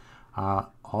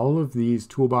 All of these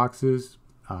toolboxes,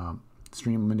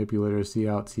 stream manipulator,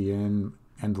 cout, cin,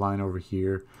 end line over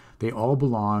here, they all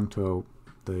belong to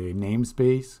the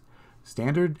namespace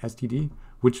standard std,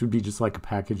 which would be just like a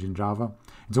package in Java.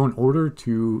 And so in order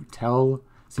to tell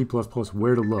C++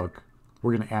 where to look,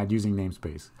 we're going to add using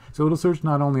namespace. So it'll search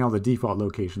not only all the default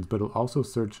locations, but it'll also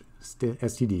search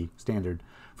std, standard,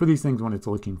 for these things when it's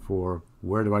looking for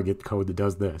where do I get code that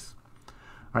does this.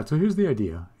 All right, so here's the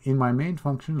idea. In my main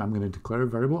function, I'm going to declare a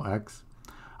variable x.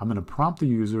 I'm going to prompt the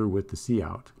user with the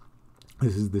cout.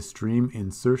 This is the stream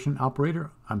insertion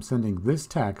operator. I'm sending this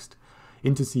text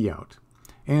into cout.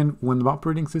 And when the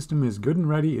operating system is good and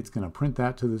ready, it's going to print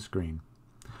that to the screen.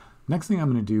 Next thing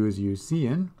I'm going to do is use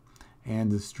cin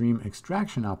and the stream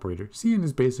extraction operator. Cin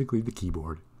is basically the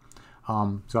keyboard.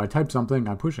 So I type something,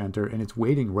 I push enter, and it's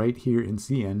waiting right here in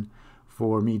cin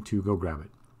for me to go grab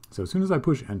it. So as soon as I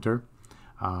push enter,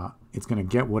 it's going to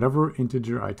get whatever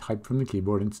integer I typed from the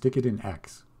keyboard and stick it in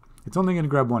x. It's only going to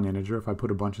grab one integer. If I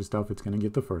put a bunch of stuff, it's going to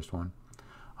get the first one.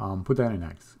 Put that in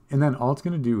x. And then all it's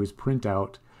going to do is print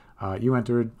out you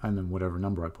entered and then whatever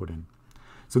number I put in.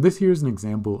 So this here is an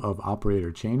example of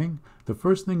operator chaining. The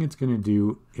first thing it's going to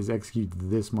do is execute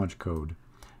this much code.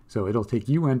 So it'll take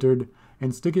you entered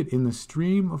and stick it in the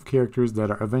stream of characters that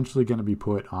are eventually going to be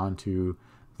put onto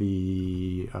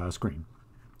the screen.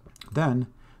 Then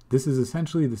this is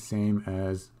essentially the same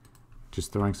as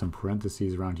just throwing some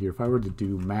parentheses around here. If I were to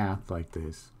do math like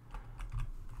this,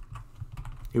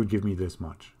 it would give me this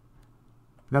much.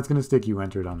 That's going to stick you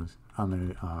entered on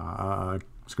the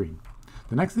screen.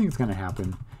 The next thing that's going to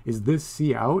happen is this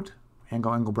cout,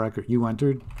 angle bracket you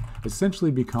entered,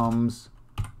 essentially becomes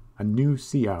a new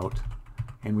cout,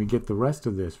 and we get the rest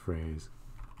of this phrase,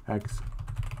 x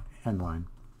end line.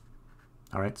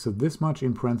 All right, so this much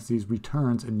in parentheses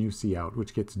returns a new cout,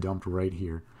 which gets dumped right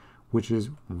here, which is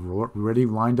ready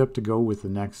lined up to go with the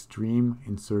next stream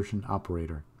insertion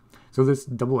operator. So this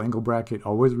double angle bracket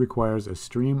always requires a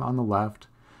stream on the left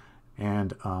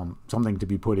and something to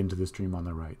be put into the stream on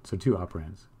the right. So 2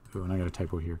 operands. Oh, and I got a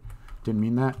typo here. Didn't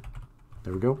mean that.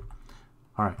 There we go.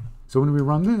 All right, so when we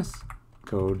run this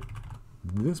code,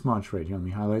 this much right here, let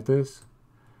me highlight this,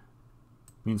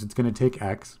 means it's going to take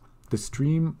x. The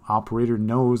stream operator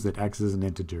knows that x is an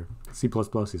integer. C++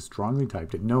 is strongly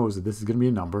typed. It knows that this is going to be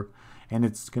a number, and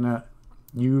it's going to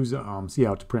use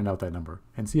cout to print out that number.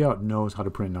 And cout knows how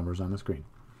to print numbers on the screen.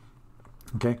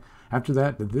 Okay. After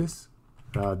that,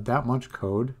 that much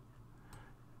code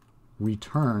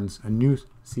returns a new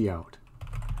cout,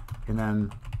 and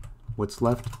then what's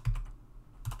left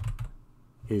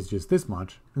is just this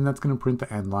much, and that's going to print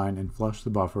the end line and flush the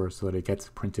buffer so that it gets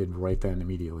printed right then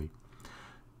immediately.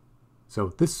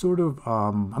 So this sort of,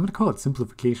 I'm going to call it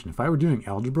simplification. If I were doing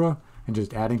algebra and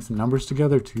just adding some numbers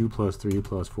together, 2 plus 3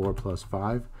 plus 4 plus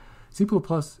 5, C++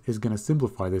 is going to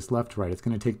simplify this left to right. It's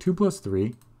going to take 2 plus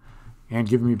 3 and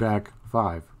give me back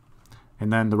 5.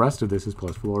 And then the rest of this is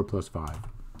plus 4 plus 5.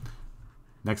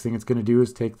 Next thing it's going to do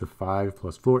is take the 5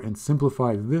 plus 4 and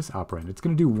simplify this operand. It's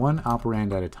going to do one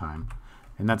operand at a time.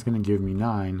 And that's going to give me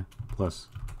 9 plus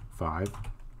 5.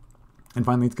 And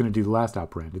finally, it's going to do the last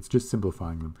operand. It's just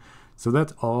simplifying them. So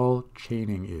that's all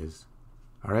chaining is.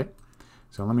 All right.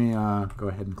 So let me go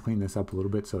ahead and clean this up a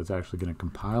little bit so it's actually going to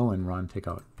compile and run, take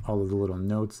out all of the little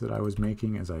notes that I was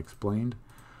making as I explained.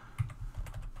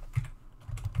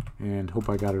 And hope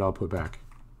I got it all put back.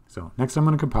 So next I'm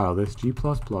going to compile this, g++,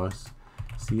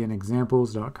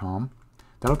 cinexamples.com.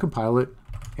 That'll compile it,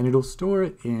 and it'll store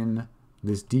it in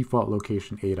this default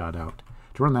location a.out.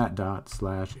 To to run that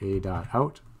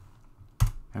 ./a.out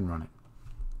and run it.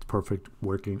 It's perfect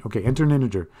working. Okay, enter an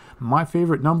integer. My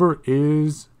favorite number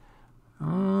is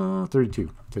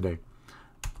 32 today.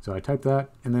 So I type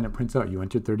that, and then it prints out you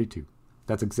entered 32.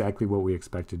 That's exactly what we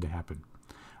expected to happen.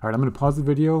 All right, I'm going to pause the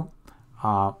video.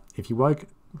 If you like,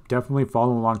 definitely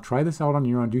follow along. Try this out on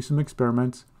your own. Do some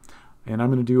experiments. And I'm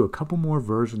going to do a couple more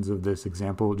versions of this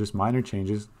example, just minor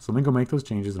changes. So let me go make those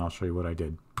changes, and I'll show you what I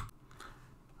did.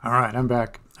 All right, I'm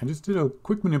back. I just did a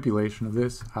quick manipulation of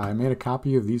this. I made a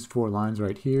copy of these 4 lines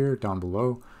right here, down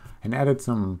below, and added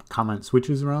some comment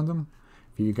switches around them.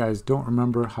 If you guys don't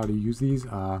remember how to use these,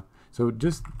 so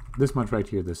just this much right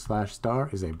here, the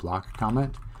 /* is a block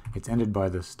comment. It's ended by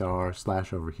the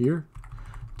 */ over here.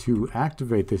 To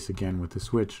activate this again with the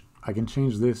switch, I can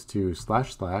change this to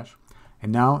 //,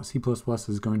 and now C++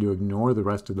 is going to ignore the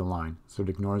rest of the line, so it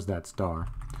ignores that star.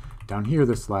 Down here,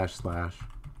 the //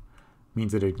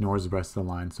 means it ignores the rest of the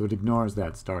line, so it ignores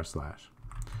that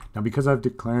 */. Now because I'm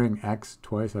declaring x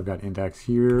twice, I've got int x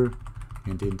here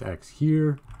and int x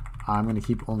here, I'm going to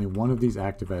keep only one of these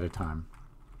active at a time.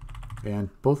 And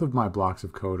both of my blocks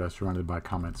of code are surrounded by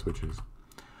comment switches.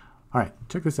 All right,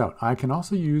 check this out. I can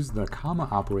also use the comma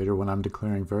operator when I'm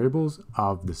declaring variables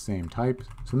of the same type.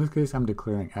 So in this case, I'm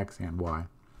declaring x and y.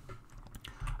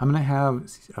 I'm going to have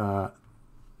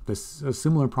a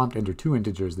similar prompt, enter 2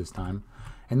 integers this time.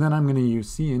 And then I'm going to use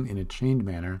cin in a chained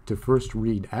manner to first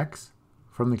read x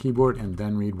from the keyboard and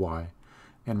then read y.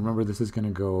 And remember, this is going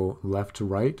to go left to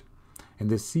right. And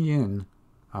this cin,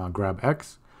 grab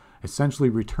x, essentially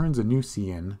returns a new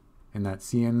cin, and that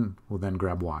cin will then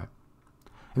grab y.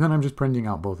 And then I'm just printing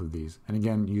out both of these. And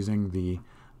again, using the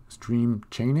stream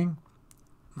chaining,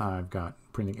 I've got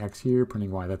printing x here,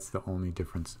 printing y. That's the only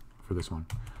difference for this one.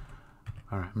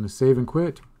 All right, I'm going to save and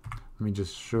quit. Let me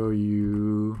just show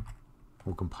you.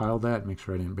 We'll compile that, make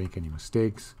sure I didn't make any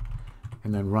mistakes,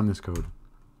 and then run this code.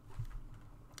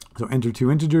 So enter 2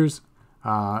 integers.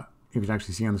 You can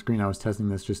actually see on the screen, I was testing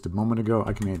this just a moment ago.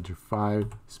 I can enter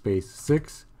 5 space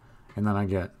 6, and then I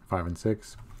get 5 and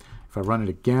 6. If I run it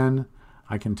again,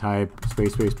 I can type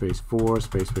space space space 4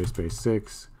 space space space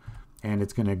 6, and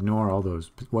it's going to ignore all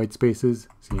those white spaces.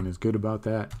 cin is good about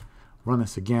that. Run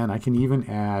this again. I can even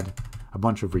add a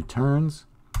bunch of returns,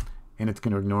 and it's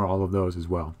going to ignore all of those as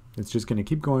well. It's just going to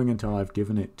keep going until I've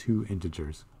given it 2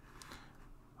 integers.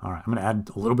 All right, I'm going to add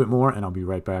a little bit more, and I'll be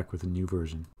right back with a new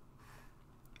version.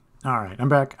 All right, I'm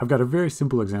back. I've got a very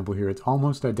simple example here. It's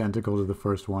almost identical to the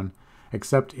first one,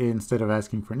 except instead of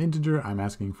asking for an integer, I'm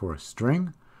asking for a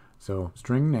string. So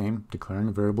string name, declaring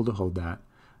a variable to hold that,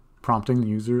 prompting the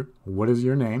user, what is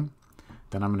your name?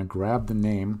 Then I'm going to grab the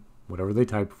name, whatever they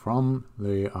type, from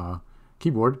the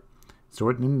keyboard,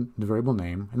 store it in the variable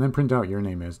name, and then print out your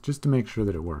name is, just to make sure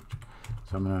that it worked.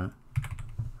 So I'm going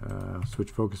to switch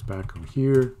focus back over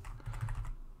here.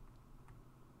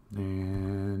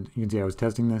 And you can see I was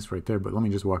testing this right there, but let me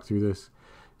just walk through this.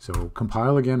 So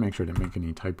compile again, make sure I didn't make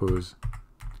any typos,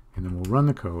 and then we'll run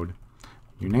the code.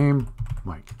 Your name,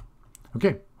 Mike.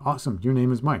 Okay, awesome, your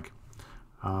name is Mike.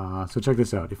 So check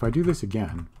this out. If I do this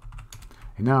again,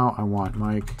 and now I want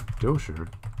Mike Dosher,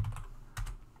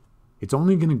 it's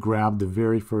only going to grab the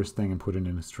very first thing and put it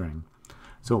in a string.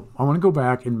 So I want to go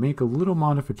back and make a little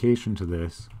modification to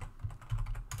this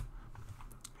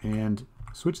and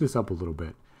switch this up a little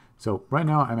bit. So right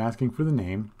now I'm asking for the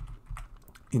name.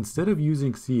 Instead of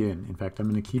using cin, in fact, I'm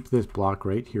going to keep this block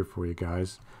right here for you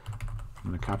guys. I'm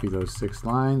going to copy those 6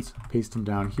 lines, paste them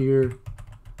down here.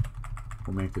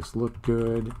 We'll make this look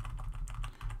good.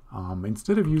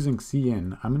 Instead of using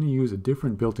cin, I'm going to use a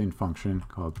different built-in function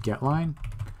called getLine.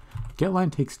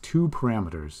 GetLine takes 2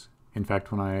 parameters. In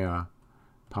fact, when I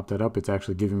pop that up, it's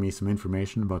actually giving me some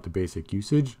information about the basic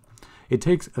usage. It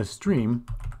takes a stream.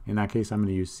 In that case, I'm going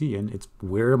to use cin. It's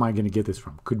where am I going to get this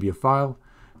from? Could be a file,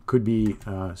 could be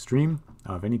a stream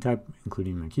of any type,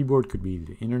 including the keyboard, could be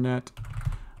the internet.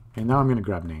 And now I'm going to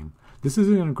grab name. This is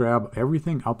going to grab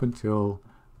everything up until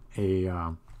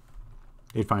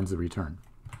it finds the return.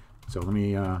 So let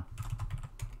me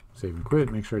save and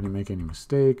quit, make sure I didn't make any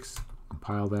mistakes,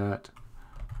 compile that,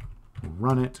 we'll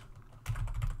run it.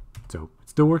 So it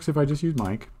still works if I just use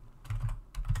Mike.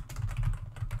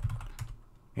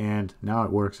 And now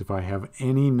it works if I have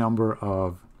any number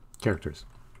of characters.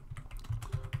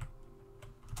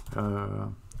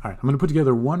 All right, I'm going to put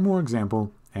together one more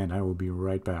example, and I will be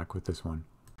right back with this one.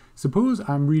 Suppose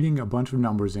I'm reading a bunch of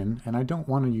numbers in, and I don't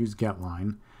want to use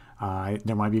getLine.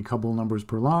 There might be a couple numbers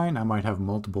per line. I might have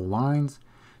multiple lines.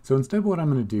 So instead what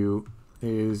I'm going to do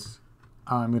is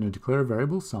I'm going to declare a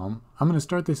variable sum. I'm going to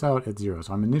start this out at 0.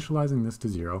 So I'm initializing this to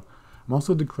 0. I'm I'm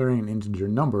also declaring an integer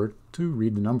number to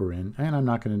read the number in, and I'm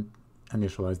not going to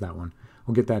initialize that one.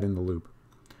 We'll get that in the loop.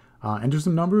 Enter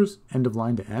some numbers, end of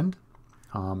line to end.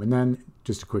 And then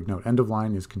just a quick note, end of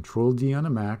line is Control-D on a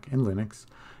Mac and Linux,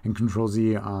 and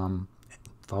Control-Z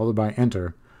followed by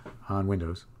Enter on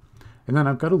Windows. And then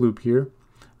I've got a loop here.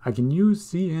 I can use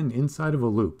cin inside of a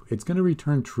loop. It's going to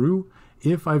return true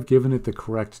if I've given it the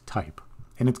correct type.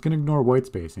 And it's going to ignore white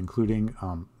space, including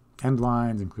end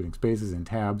lines, including spaces and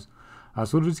tabs.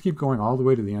 So it'll just keep going all the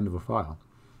way to the end of a file.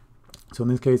 So in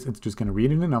this case, it's just going to read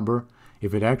in a number.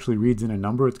 If it actually reads in a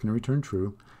number, it's going to return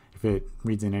true. If it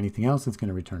reads in anything else, it's going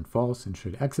to return false and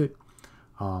should exit.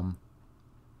 And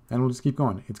we'll just keep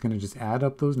going. It's going to just add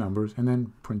up those numbers and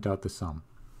then print out the sum.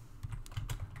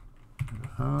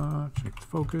 Check the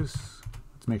focus.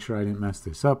 Let's make sure I didn't mess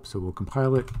this up. So we'll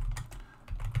compile it.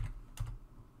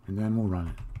 And then we'll run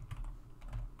it.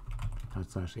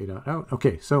 /a.out.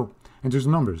 Okay, so enter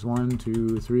some numbers. 1,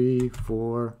 2, 3,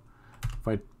 4. If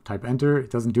I type enter, it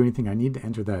doesn't do anything. I need to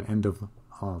enter that end of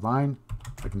line.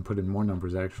 I can put in more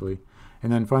numbers actually.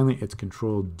 And then finally it's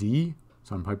Control-D.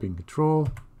 So I'm typing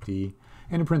Control-D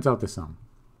and it prints out the sum.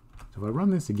 So if I run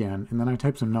this again and then I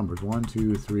type some numbers, 1,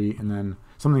 2, 3, and then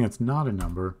something that's not a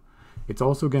number, it's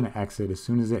also going to exit as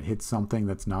soon as it hits something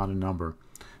that's not a number.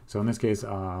 So in this case,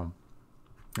 I'm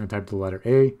going to type the letter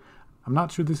A. I'm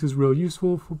not sure this is real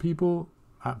useful for people.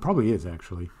 Probably is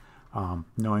actually,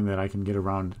 knowing that I can get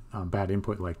around bad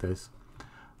input like this.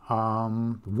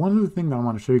 One other thing that I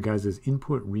want to show you guys is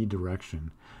input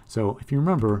redirection. So if you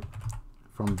remember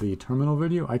from the terminal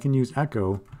video, I can use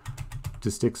echo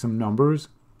to stick some numbers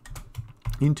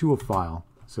into a file.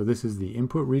 So this is the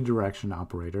input redirection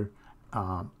operator.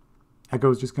 Echo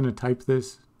is just going to type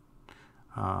this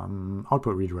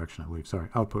output redirection, I believe. Sorry,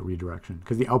 output redirection,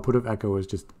 because the output of echo is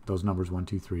just those numbers 1,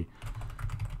 2, 3.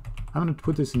 I'm going to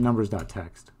put this in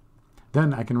numbers.txt.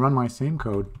 Then I can run my same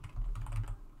code,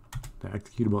 the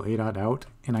executable a.out,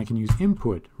 and I can use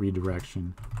input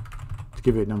redirection to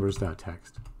give it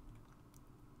numbers.txt.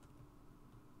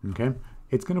 Okay,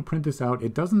 it's going to print this out.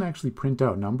 It doesn't actually print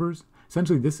out numbers.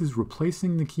 Essentially, this is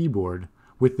replacing the keyboard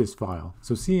with this file.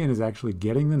 So cin is actually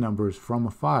getting the numbers from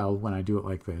a file when I do it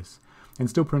like this, and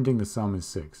still printing the sum is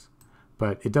 6.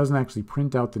 But it doesn't actually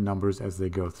print out the numbers as they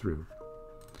go through.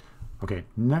 Okay,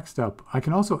 next up, I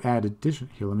can also add addition.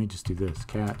 Here, let me just do this.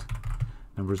 Cat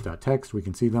numbers.txt. We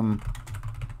can see them.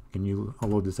 I'll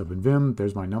load this up in Vim.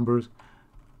 There's my numbers.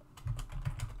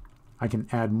 I can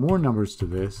add more numbers to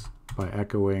this by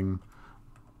echoing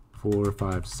 4,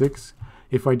 5, 6.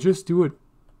 If I just do it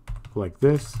like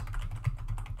this,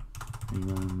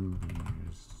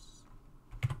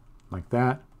 like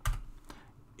that,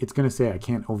 it's going to say I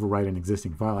can't overwrite an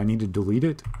existing file. I need to delete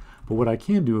it. But what I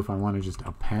can do if I want to just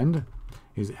append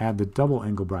is add the double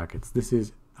angle brackets. This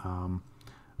is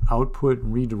output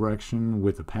redirection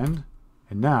with append.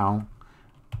 And now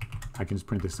I can just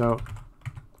print this out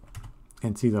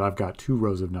and see that I've got 2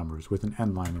 rows of numbers with an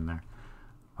end line in there.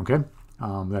 Okay,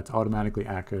 that's automatically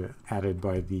added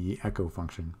by the echo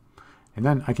function. And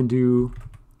then I can do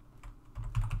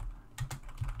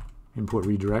import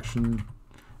redirection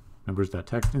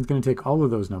numbers.txt, and it's going to take all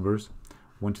of those numbers,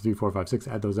 1, 2, 3, 4, 5, 6,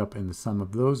 add those up, and the sum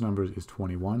of those numbers is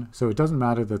 21. So it doesn't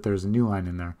matter that there's a new line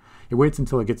in there. It waits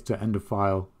until it gets to end of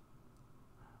file.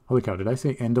 Holy cow, did I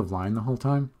say end of line the whole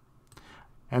time?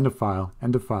 End of file,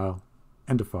 end of file,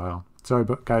 end of file. Sorry,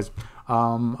 but guys,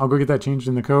 I'll go get that changed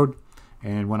in the code,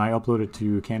 and when I upload it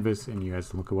to Canvas and you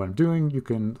guys look at what I'm doing, you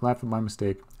can laugh at my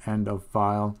mistake. End of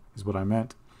file is what I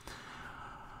meant.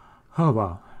 Oh,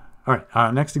 wow. All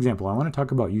right, next example. I want to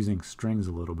talk about using strings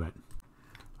a little bit.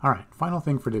 All right, final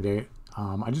thing for today.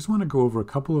 I just want to go over a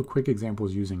couple of quick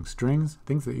examples using strings,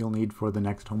 things that you'll need for the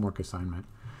next homework assignment.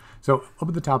 So up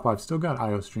at the top, I've still got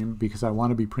IOStream because I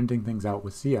want to be printing things out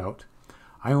with cout.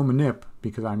 IOManip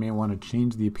because I may want to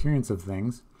change the appearance of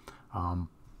things.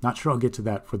 Not sure I'll get to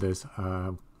that for this.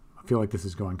 I feel like this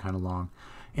is going kind of long.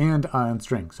 And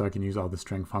string, so I can use all the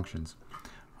string functions.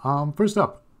 First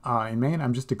up, in main,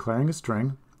 I'm just declaring a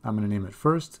string. I'm going to name it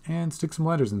first and stick some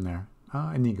letters in there,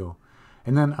 Inigo.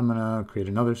 And then I'm going to create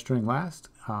another string last,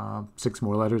 6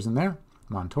 more letters in there,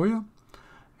 Montoya.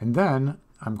 And then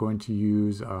I'm going to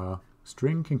use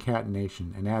string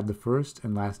concatenation and add the first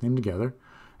and last name together.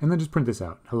 And then just print this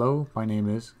out. Hello, my name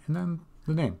is, and then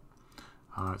the name.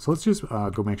 So let's just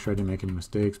go make sure I didn't make any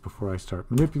mistakes before I start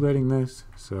manipulating this.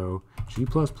 So G++,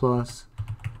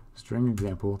 string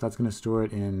example, that's going to store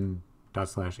it in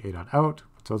 /a.out.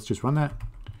 So let's just run that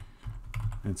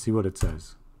and see what it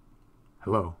says.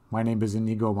 Hello, my name is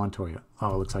Inigo Montoya.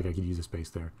 Oh, it looks like I could use a space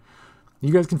there.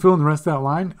 You guys can fill in the rest of that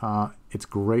line. It's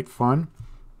great fun.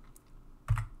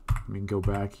 Let me go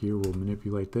back here. We'll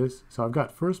manipulate this. So I've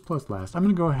got first plus last. I'm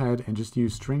going to go ahead and just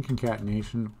use string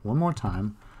concatenation one more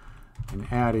time and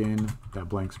add in that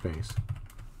blank space.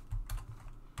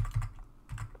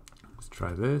 Let's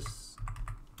try this.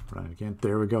 Run it again.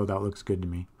 There we go. That looks good to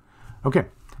me. Okay,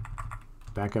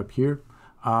 back up here.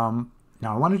 Now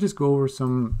I want to just go over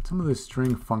some of the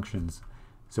string functions.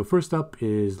 So first up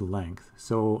is length.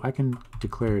 So I can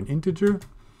declare an integer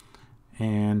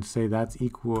and say that's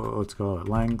equal, let's call it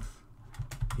length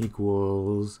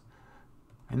equals,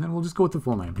 and then we'll just go with the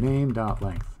full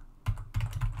name.length.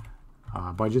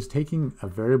 By just taking a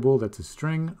variable that's a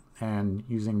string and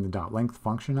using the .length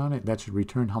function on it, that should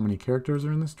return how many characters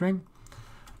are in the string.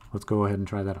 Let's go ahead and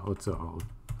try that out. Let's hold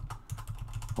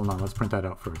on, let's print that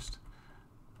out first.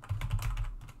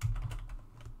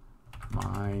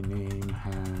 My name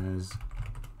has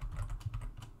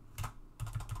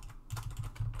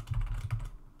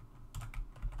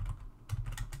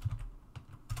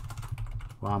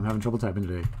wow, I'm having trouble typing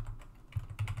today.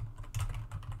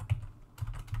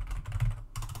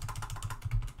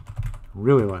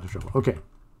 Really a lot of trouble. Okay.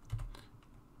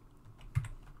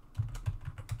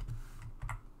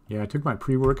 Yeah, I took my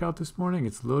pre-workout this morning.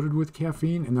 It's loaded with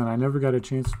caffeine, and then I never got a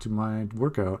chance to my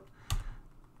workout.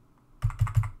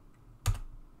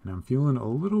 And I'm feeling a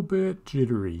little bit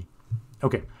jittery.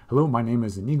 Okay, hello, my name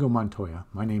is Inigo Montoya.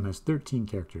 My name has 13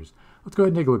 characters. Let's go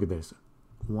ahead and take a look at this.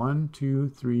 1, 2,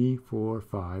 3, 4,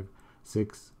 5,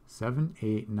 6, 7,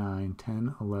 8, 9,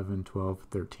 10, 11, 12,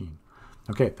 13.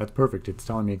 Okay, that's perfect. It's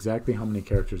telling me exactly how many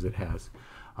characters it has.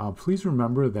 Please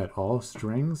remember that all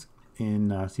strings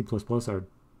in C++ are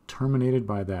terminated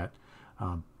by that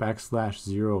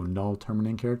 \0 null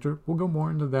terminating character. We'll go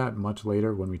more into that much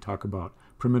later when we talk about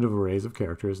primitive arrays of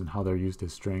characters and how they're used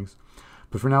as strings.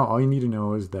 But for now, all you need to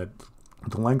know is that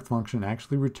the length function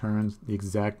actually returns the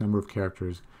exact number of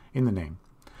characters in the name.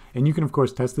 And you can, of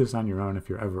course, test this on your own if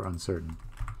you're ever uncertain.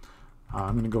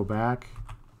 I'm going to go back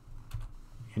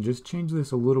and just change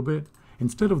this a little bit.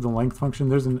 Instead of the length function,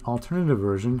 there's an alternative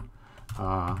version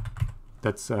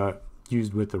that's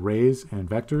used with arrays and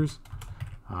vectors.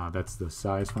 That's the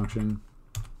size function.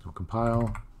 So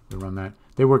compile, we run that.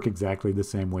 They work exactly the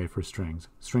same way for strings.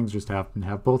 Strings just happen to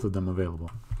have both of them available.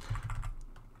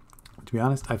 To be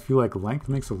honest, I feel like length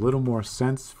makes a little more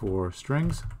sense for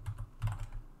strings.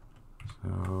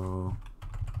 So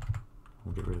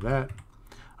we'll get rid of that.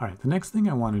 All right, the next thing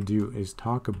I want to do is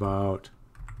talk about,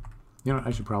 you know,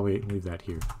 I should probably leave that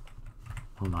here.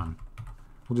 Hold on.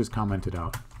 We'll just comment it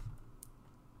out.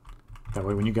 That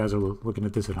way when you guys are looking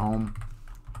at this at home,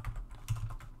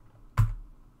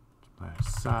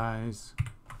 size.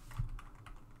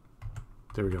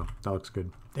 There we go. That looks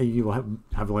good. You will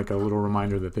have like a little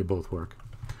reminder that they both work.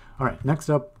 All right, next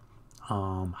up,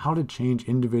 how to change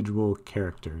individual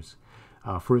characters.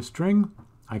 For a string,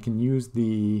 I can use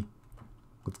the,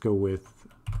 let's go with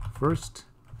first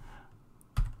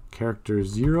character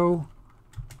 0.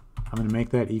 I'm going to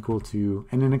make that equal to,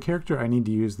 and in a character I need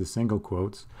to use the single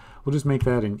quotes. We'll just make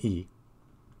that an E.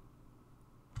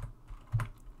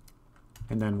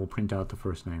 And then we'll print out the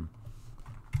first name.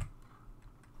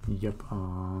 Yep.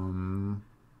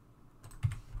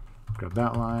 Grab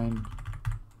that line,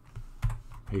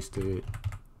 paste it,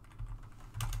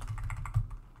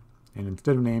 and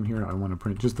instead of name here, I want to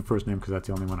print just the first name because that's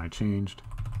the only one I changed.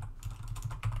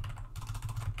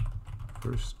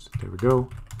 First, there we go.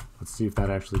 Let's see if that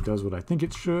actually does what I think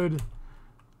it should.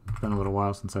 It's been a little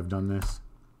while since I've done this.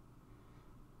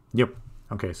 Yep.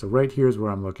 Okay, so right here is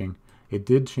where I'm looking. It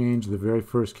did change the very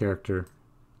first character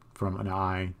from an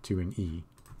I to an E.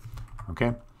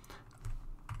 Okay?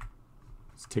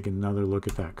 Let's take another look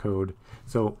at that code.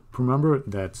 So remember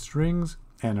that strings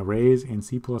and arrays in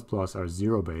C++ are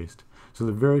 0 based. So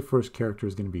the very first character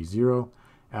is going to be 0.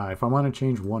 If I want to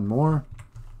change one more,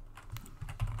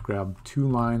 grab 2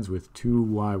 lines with 2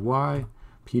 YY,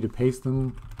 P to paste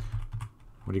them.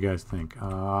 What do you guys think?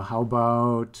 How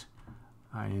about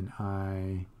I and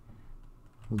I?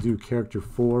 We'll do character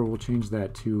 4. We'll change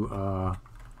that to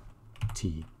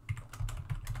T.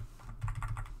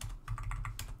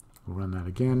 We'll run that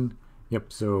again.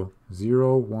 Yep, so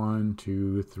 0, 1,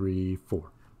 2, 3,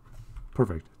 4.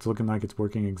 Perfect. It's looking like it's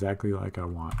working exactly like I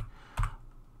want.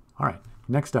 All right,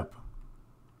 next up.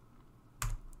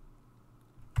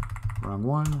 Wrong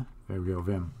one. There we go,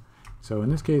 Vim. So in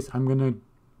this case, I'm going to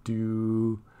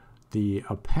do the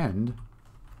append.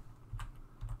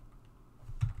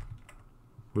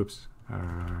 Whoops.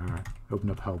 Open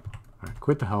up help. All right,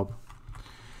 quit the help.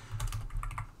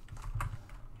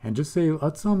 And just say,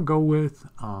 let's go with,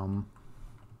 we'll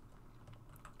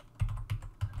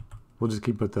just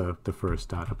keep with the first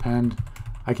dot append.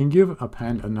 I can give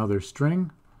append another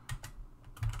string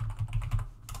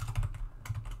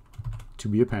to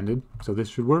be appended. So this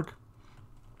should work.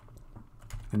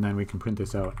 And then we can print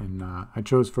this out. And I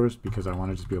chose first because I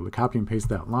want to just be able to copy and paste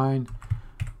that line.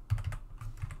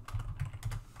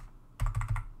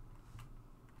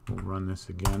 We'll run this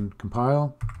again,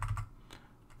 compile,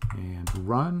 and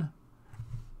run.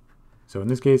 So in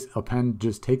this case, append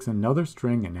just takes another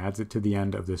string and adds it to the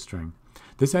end of this string.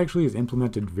 This actually is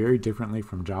implemented very differently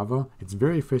from Java. It's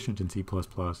very efficient in C++,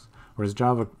 whereas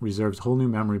Java reserves a whole new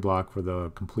memory block for the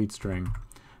complete string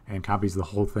and copies the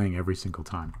whole thing every single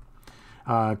time.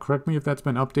 Correct me if that's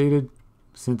been updated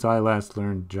since I last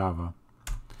learned Java.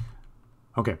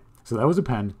 Okay, so that was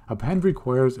append. Append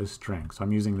requires a string. So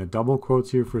I'm using the double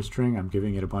quotes here for a string. I'm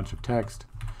giving it a bunch of text.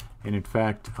 And in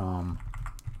fact,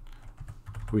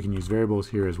 we can use variables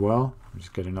here as well.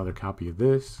 Just get another copy of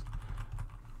this.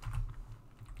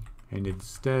 And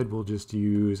instead, we'll just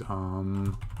use,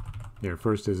 here,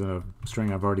 first is a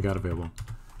string I've already got available.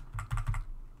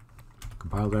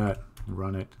 Compile that,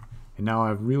 run it. And now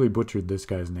I've really butchered this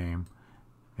guy's name.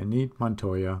 I need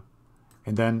Montoya.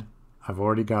 And then I've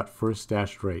already got first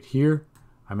stashed right here.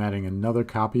 I'm adding another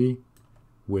copy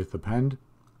with append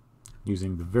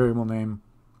using the variable name.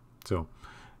 So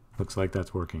looks like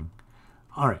that's working.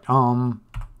 All right.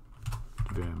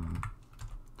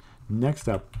 Next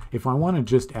up, if I want to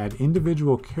just add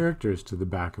individual characters to the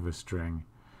back of a string,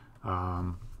 you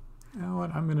know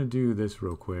what? I'm going to do this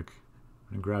real quick.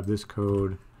 I'm going to grab this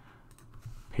code,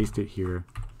 paste it here,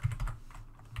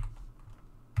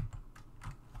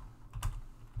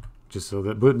 just so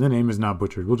that the name is not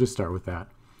butchered. We'll just start with that.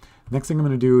 Next thing I'm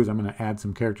going to do is I'm going to add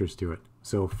some characters to it.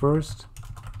 So first,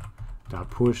 dot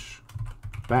push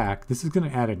back. This is going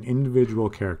to add an individual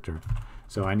character.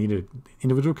 So I need an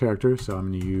individual character, so I'm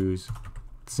going to use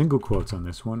single quotes on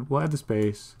this one. We'll add the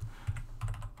space.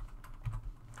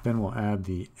 Then we'll add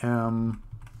the M.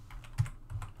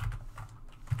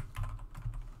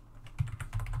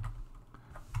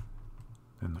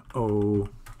 Then the O.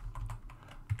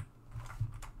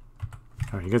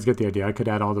 All right, you guys get the idea. I could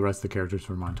add all the rest of the characters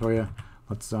for Montoya.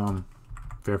 Let's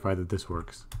verify that this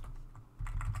works.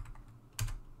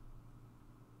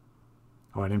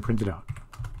 Oh, I didn't print it out.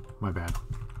 My bad.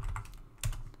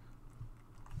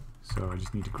 So I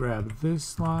just need to grab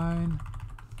this line,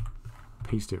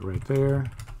 paste it right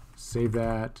there, save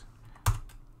that,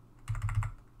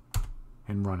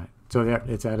 and run it. So that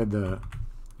it's added the,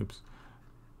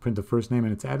 print the first name,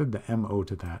 and it's added the MO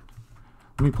to that.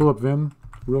 Let me pull up Vim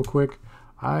real quick.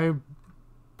 I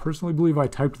personally believe I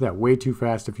typed that way too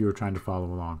fast if you were trying to follow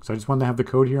along. So I just wanted to have the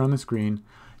code here on the screen.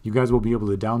 You guys will be able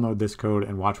to download this code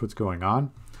and watch what's going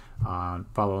on.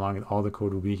 Follow along, all the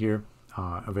code will be here,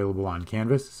 available on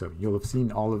Canvas. So you'll have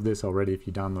seen all of this already if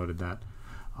you downloaded that.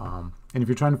 And if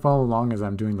you're trying to follow along as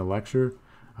I'm doing the lecture,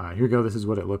 here we go. This is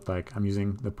what it looked like. I'm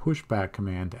using the pushback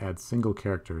command to add single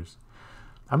characters.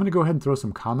 I'm going to go ahead and throw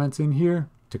some comments in here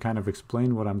to kind of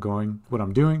explain what I'm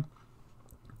doing.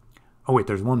 Oh wait,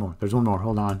 there's one more. There's one more.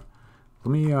 Hold on.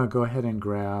 Let me go ahead and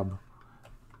grab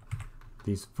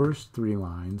these first three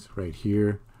lines right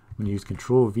here. I'm going to use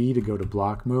Control V to go to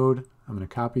block mode. I'm going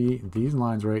to copy these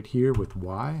lines right here with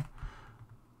Y.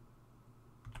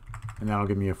 And that'll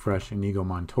give me a fresh Inigo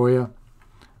Montoya.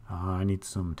 I need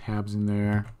some tabs in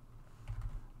there.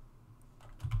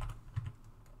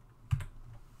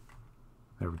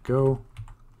 There we go.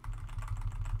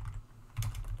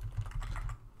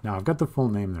 Now I've got the full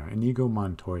name there, Inigo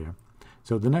Montoya.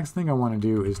 So the next thing I want to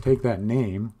do is take that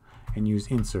name and use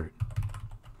insert.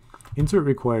 Insert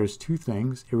requires two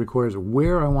things. It requires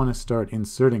where I want to start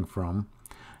inserting from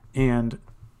and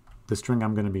the string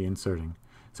I'm going to be inserting.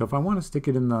 So if I want to stick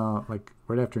it in the, like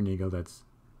right after Inigo, that's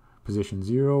position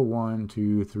 0, 1,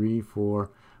 2, 3,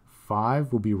 4,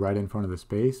 5 will be right in front of the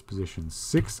space. Position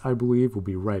 6, I believe, will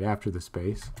be right after the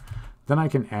space. Then I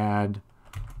can add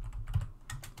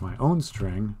my own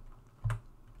string,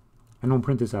 and we'll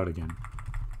print this out again.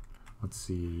 Let's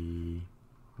see,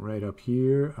 right up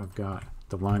here, I've got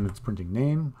the line that's printing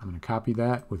name. I'm going to copy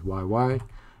that with YY,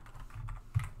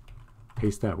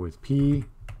 paste that with P,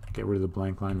 get rid of the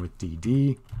blank line with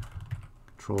DD,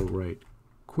 Control right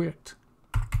quit,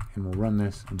 and we'll run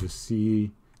this and just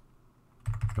see.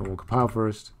 And we'll compile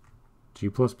first, G++,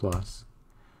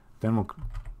 then we'll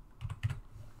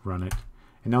run it.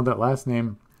 And now that last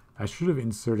name, I should have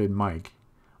inserted Mike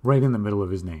right in the middle of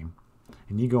his name.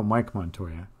 Inigo Mike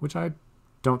Montoya, which I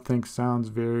don't think sounds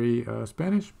very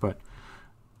Spanish, but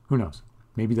who knows?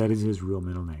 Maybe that is his real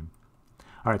middle name.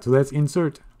 All right, so let's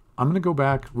insert. I'm going to go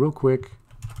back real quick.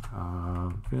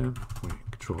 Vim,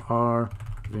 Control R,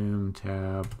 Vim,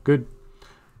 tab, good.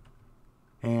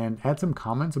 and add some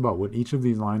comments about what each of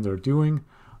these lines are doing.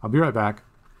 I'll be right back.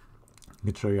 I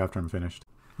can show you after I'm finished.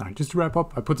 All right, just to wrap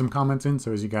up, I put some comments in,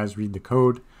 so as you guys read the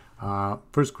code,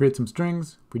 first create some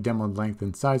strings. We demoed length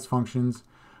and size functions.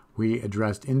 We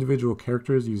addressed individual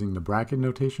characters using the bracket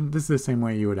notation. This is the same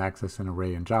way you would access an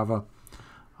array in Java.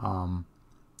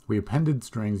 We appended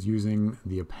strings using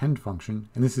the append function,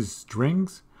 and this is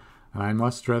strings. And I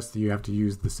must stress that you have to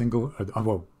use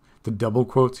the double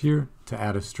quotes here to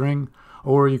add a string,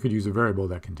 or you could use a variable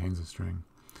that contains a string.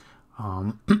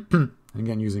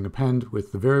 Again, using append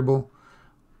with the variable.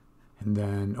 And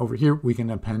then over here, we can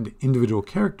append individual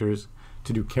characters.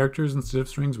 To do characters instead of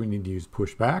strings, we need to use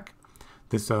pushback.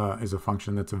 This is a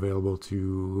function that's available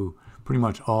to pretty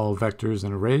much all vectors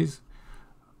and arrays.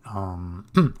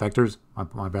 Vectors,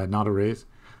 my bad, not arrays.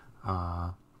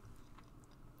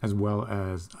 As well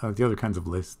as the other kinds of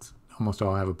lists. Almost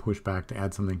all have a pushback to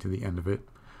add something to the end of it.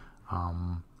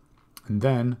 And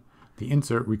then the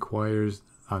insert requires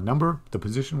a number, the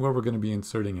position where we're going to be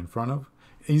inserting in front of.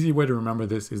 An easy way to remember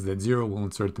this is that 0 will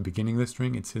insert at the beginning of the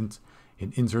string. It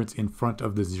inserts in front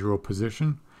of the 0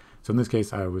 position. So in this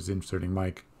case, I was inserting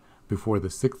Mike before the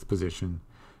 6th position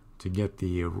to get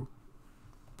the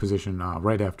position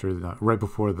right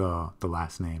before the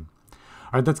last name.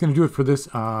 All right, that's going to do it for this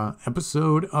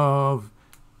episode of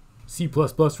C++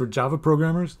 for Java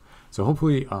programmers. So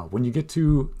hopefully when you get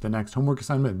to the next homework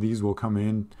assignment, these will come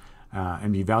in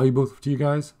and be valuable to you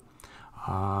guys.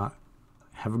 Have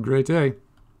a great day.